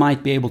short term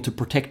might be able to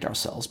protect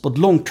ourselves, but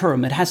long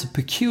term it has a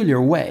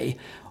peculiar way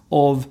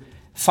of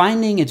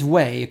finding its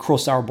way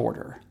across our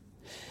border.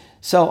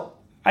 So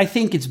I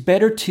think it's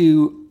better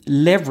to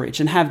leverage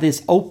and have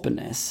this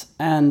openness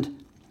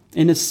and,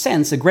 in a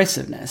sense,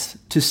 aggressiveness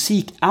to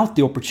seek out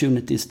the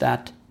opportunities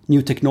that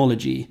new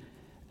technology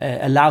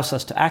allows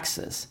us to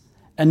access,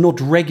 and not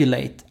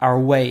regulate our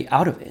way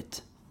out of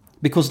it,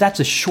 because that's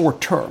a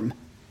short-term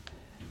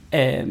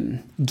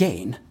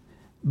gain,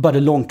 but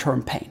a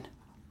long-term pain.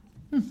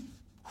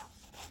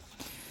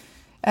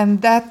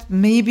 And that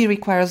maybe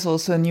requires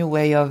also a new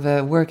way of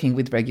working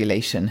with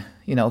regulation.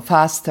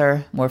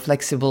 Faster, more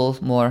flexible,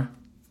 more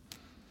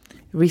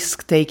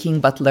risk-taking,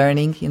 but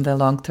learning in the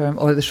long term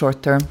or the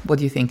short term. What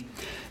do you think?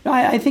 No,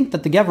 I think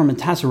that the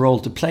government has a role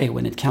to play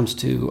when it comes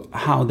to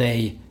how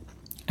they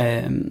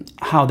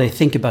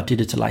think about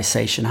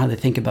digitalization, how they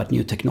think about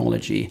new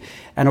technology.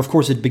 And of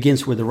course, it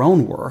begins with their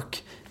own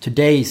work.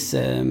 Today's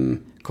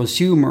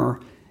consumer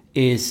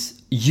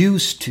is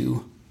used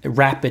to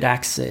rapid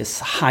access,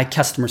 high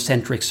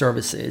customer-centric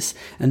services.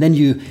 And then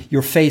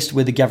you're faced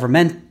with the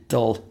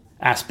governmental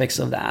aspects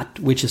of that,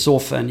 which is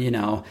often,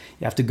 you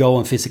have to go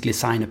and physically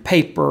sign a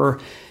paper.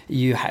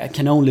 You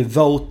can only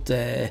vote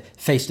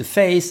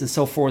face-to-face and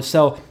so forth.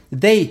 So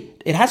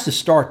it has to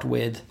start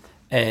with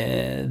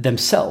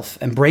themselves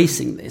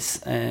embracing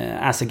this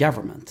as a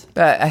government.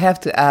 But I have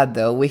to add,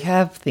 though, we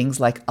have things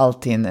like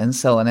Altinn and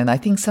so on. And I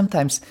think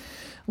sometimes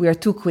we are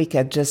too quick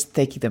at just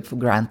taking them for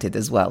granted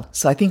as well.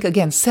 So I think,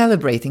 again,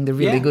 celebrating the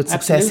really good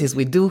successes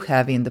we do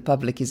have in the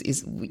public is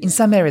in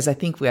some areas, I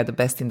think we are the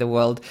best in the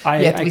world.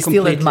 Yet we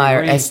still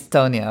admire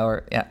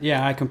Estonia.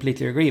 Yeah, I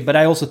completely agree. But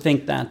I also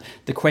think that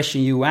the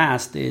question you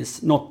asked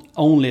is not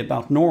only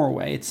about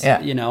Norway. It's,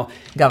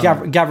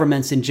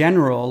 governments in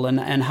general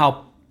and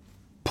how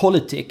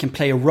politics can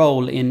play a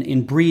role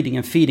in breeding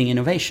and feeding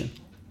innovation.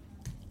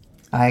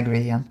 I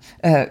agree, Jan.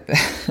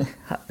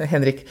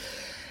 Henrik.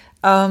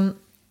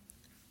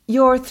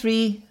 Your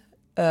 3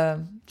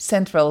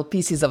 central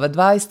pieces of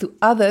advice to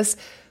others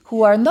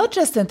who are not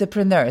just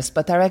entrepreneurs,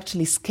 but are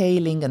actually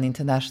scaling an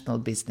international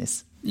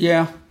business.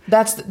 Yeah,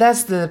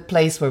 That's the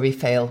place where we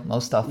fail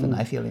most often,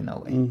 I feel, in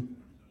Norway.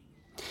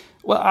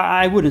 Well,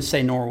 I wouldn't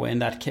say Norway in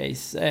that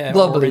case.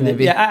 Globally,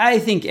 maybe. Yeah, I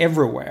think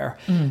everywhere.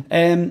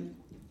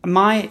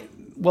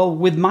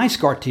 With my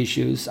scar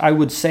tissues, I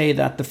would say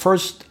that the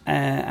first,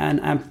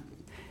 I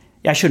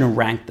shouldn't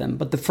rank them,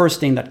 but the first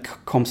thing that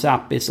comes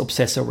up is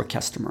obsess over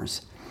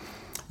customers.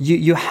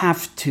 You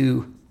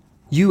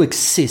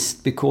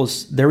exist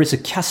because there is a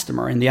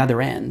customer in the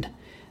other end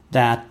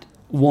that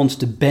wants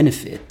to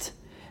benefit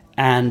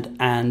and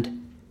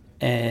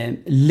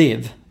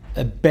live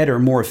a better,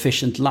 more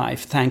efficient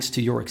life thanks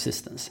to your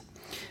existence.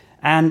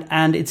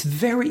 And it's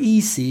very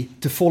easy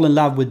to fall in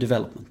love with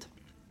development.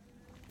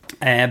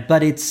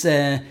 But it's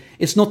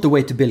not the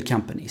way to build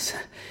companies.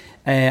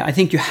 I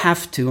think you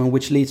have to, and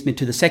which leads me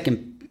to the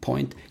second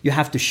point, you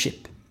have to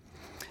ship.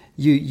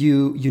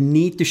 You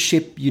need to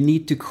ship, you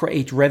need to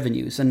create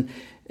revenues. And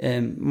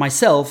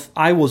myself,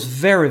 I was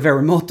very,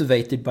 very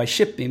motivated by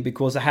shipping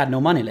because I had no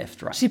money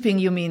left, right? Shipping,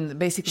 you mean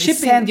basically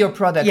send your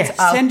products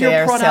out send there,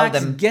 your products, sell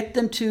them. Get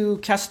them to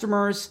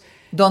customers.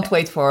 Don't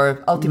wait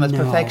for ultimate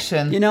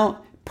perfection.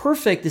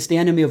 Perfect is the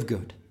enemy of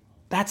good.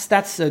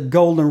 That's a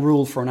golden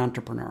rule for an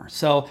entrepreneur.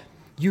 So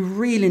you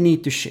really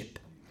need to ship.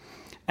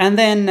 And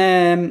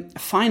then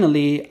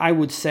finally, I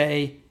would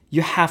say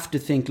you have to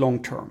think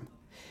long term.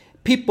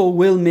 People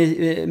will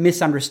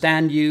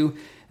misunderstand you.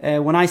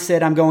 When I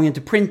said I'm going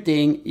into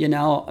printing,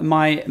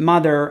 my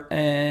mother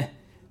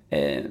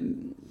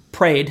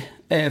prayed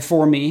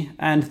for me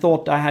and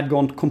thought I had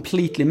gone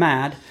completely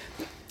mad.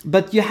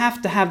 But you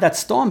have to have that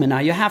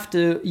stamina. You have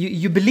to.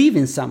 You believe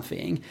in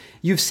something.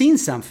 You've seen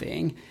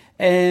something.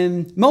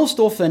 Most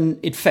often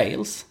it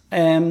fails,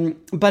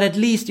 but at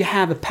least you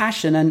have a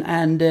passion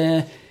and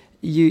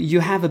you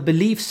have a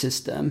belief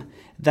system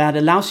that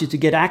allows you to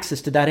get access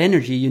to that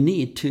energy you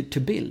need to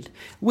build.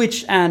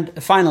 And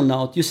a final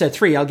note, you said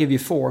 3, I'll give you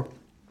 4.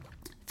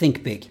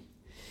 Think big.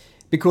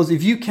 Because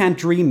if you can't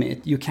dream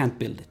it, you can't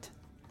build it.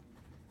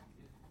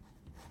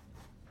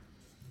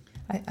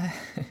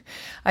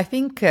 I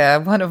think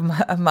one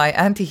of my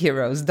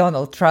anti-heroes,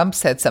 Donald Trump,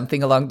 said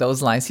something along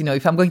those lines.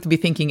 If I'm going to be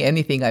thinking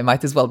anything, I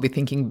might as well be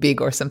thinking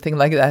big or something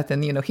like that.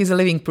 And, he's a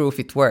living proof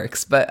it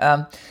works. But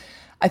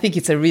I think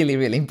it's a really,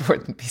 really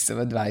important piece of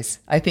advice.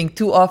 I think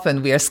too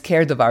often we are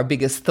scared of our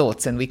biggest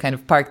thoughts and we kind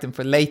of park them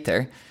for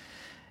later.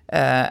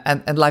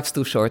 And life's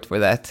too short for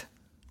that.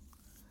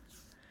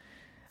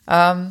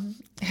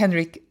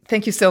 Henrik,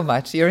 thank you so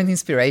much. You're an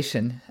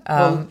inspiration.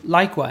 Well,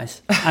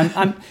 likewise.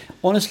 I'm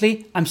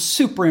honestly, I'm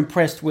super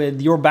impressed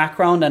with your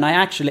background. And I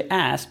actually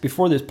asked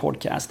before this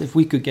podcast if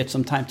we could get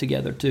some time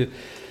together to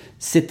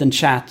sit and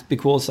chat,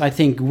 because I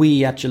think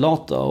we at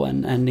Gelato,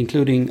 and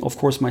including, of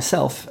course,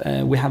 myself,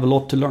 we have a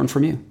lot to learn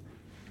from you.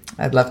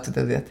 I'd love to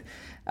do that.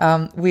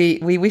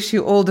 We wish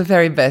you all the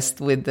very best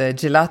with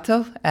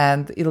Gelato,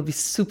 and it'll be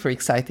super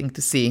exciting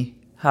to see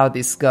how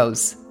this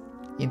goes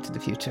into the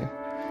future.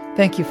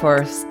 Thank you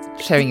for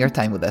sharing your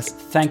time with us.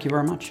 Thank you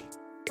very much.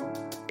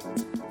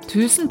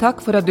 Tusen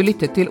takk for at du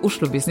lyttet til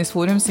Oslo Business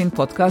Forum sin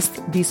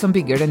podcast De som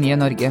bygger det nye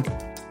Norge.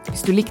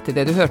 Hvis du likte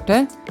det du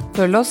hørte,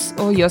 følg oss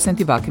og gi oss en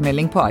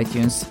tilbakemelding på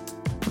iTunes.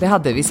 Det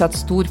hadde vi satt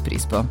stor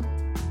pris på.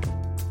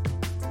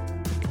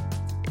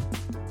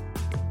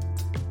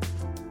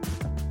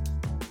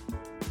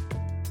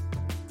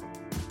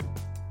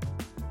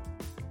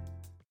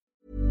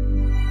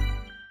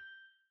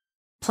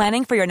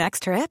 Planning for your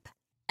next trip?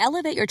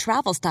 Elevate your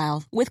travel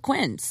style with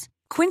Quince.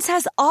 Quince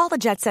has all the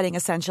jet-setting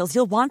essentials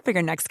you'll want for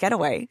your next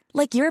getaway,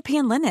 like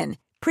European linen,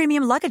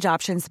 premium luggage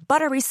options,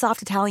 buttery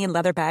soft Italian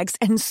leather bags,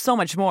 and so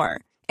much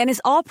more. And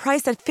is all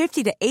priced at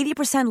 50 to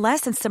 80%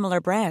 less than similar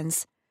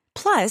brands.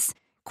 Plus,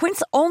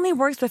 Quince only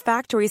works with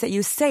factories that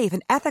use safe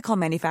and ethical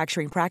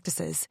manufacturing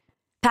practices.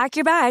 Pack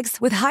your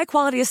bags with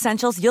high-quality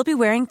essentials you'll be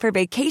wearing for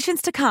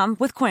vacations to come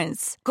with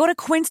Quince. Go to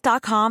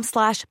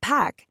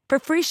quince.com/pack for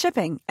free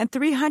shipping and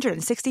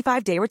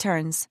 365-day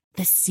returns.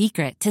 The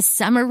secret to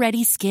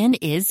summer-ready skin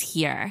is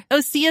here.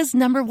 Osea's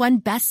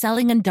 #1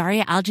 best-selling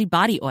Undaria Algae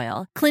Body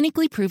Oil,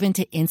 clinically proven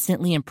to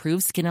instantly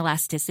improve skin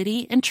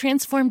elasticity and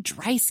transform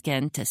dry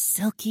skin to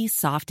silky,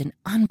 soft, and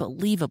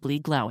unbelievably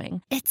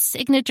glowing. Its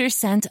signature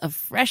scent of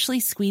freshly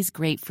squeezed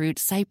grapefruit,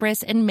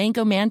 cypress, and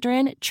mango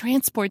mandarin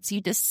transports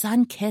you to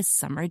sun-kissed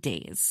summer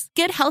days.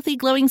 Get healthy,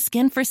 glowing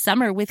skin for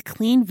summer with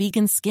clean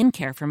vegan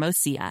skincare from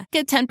Osea.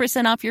 Get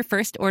 10% off your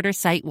first order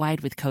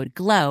site-wide with code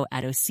GLOW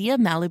at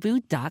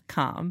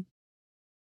OseaMalibu.com.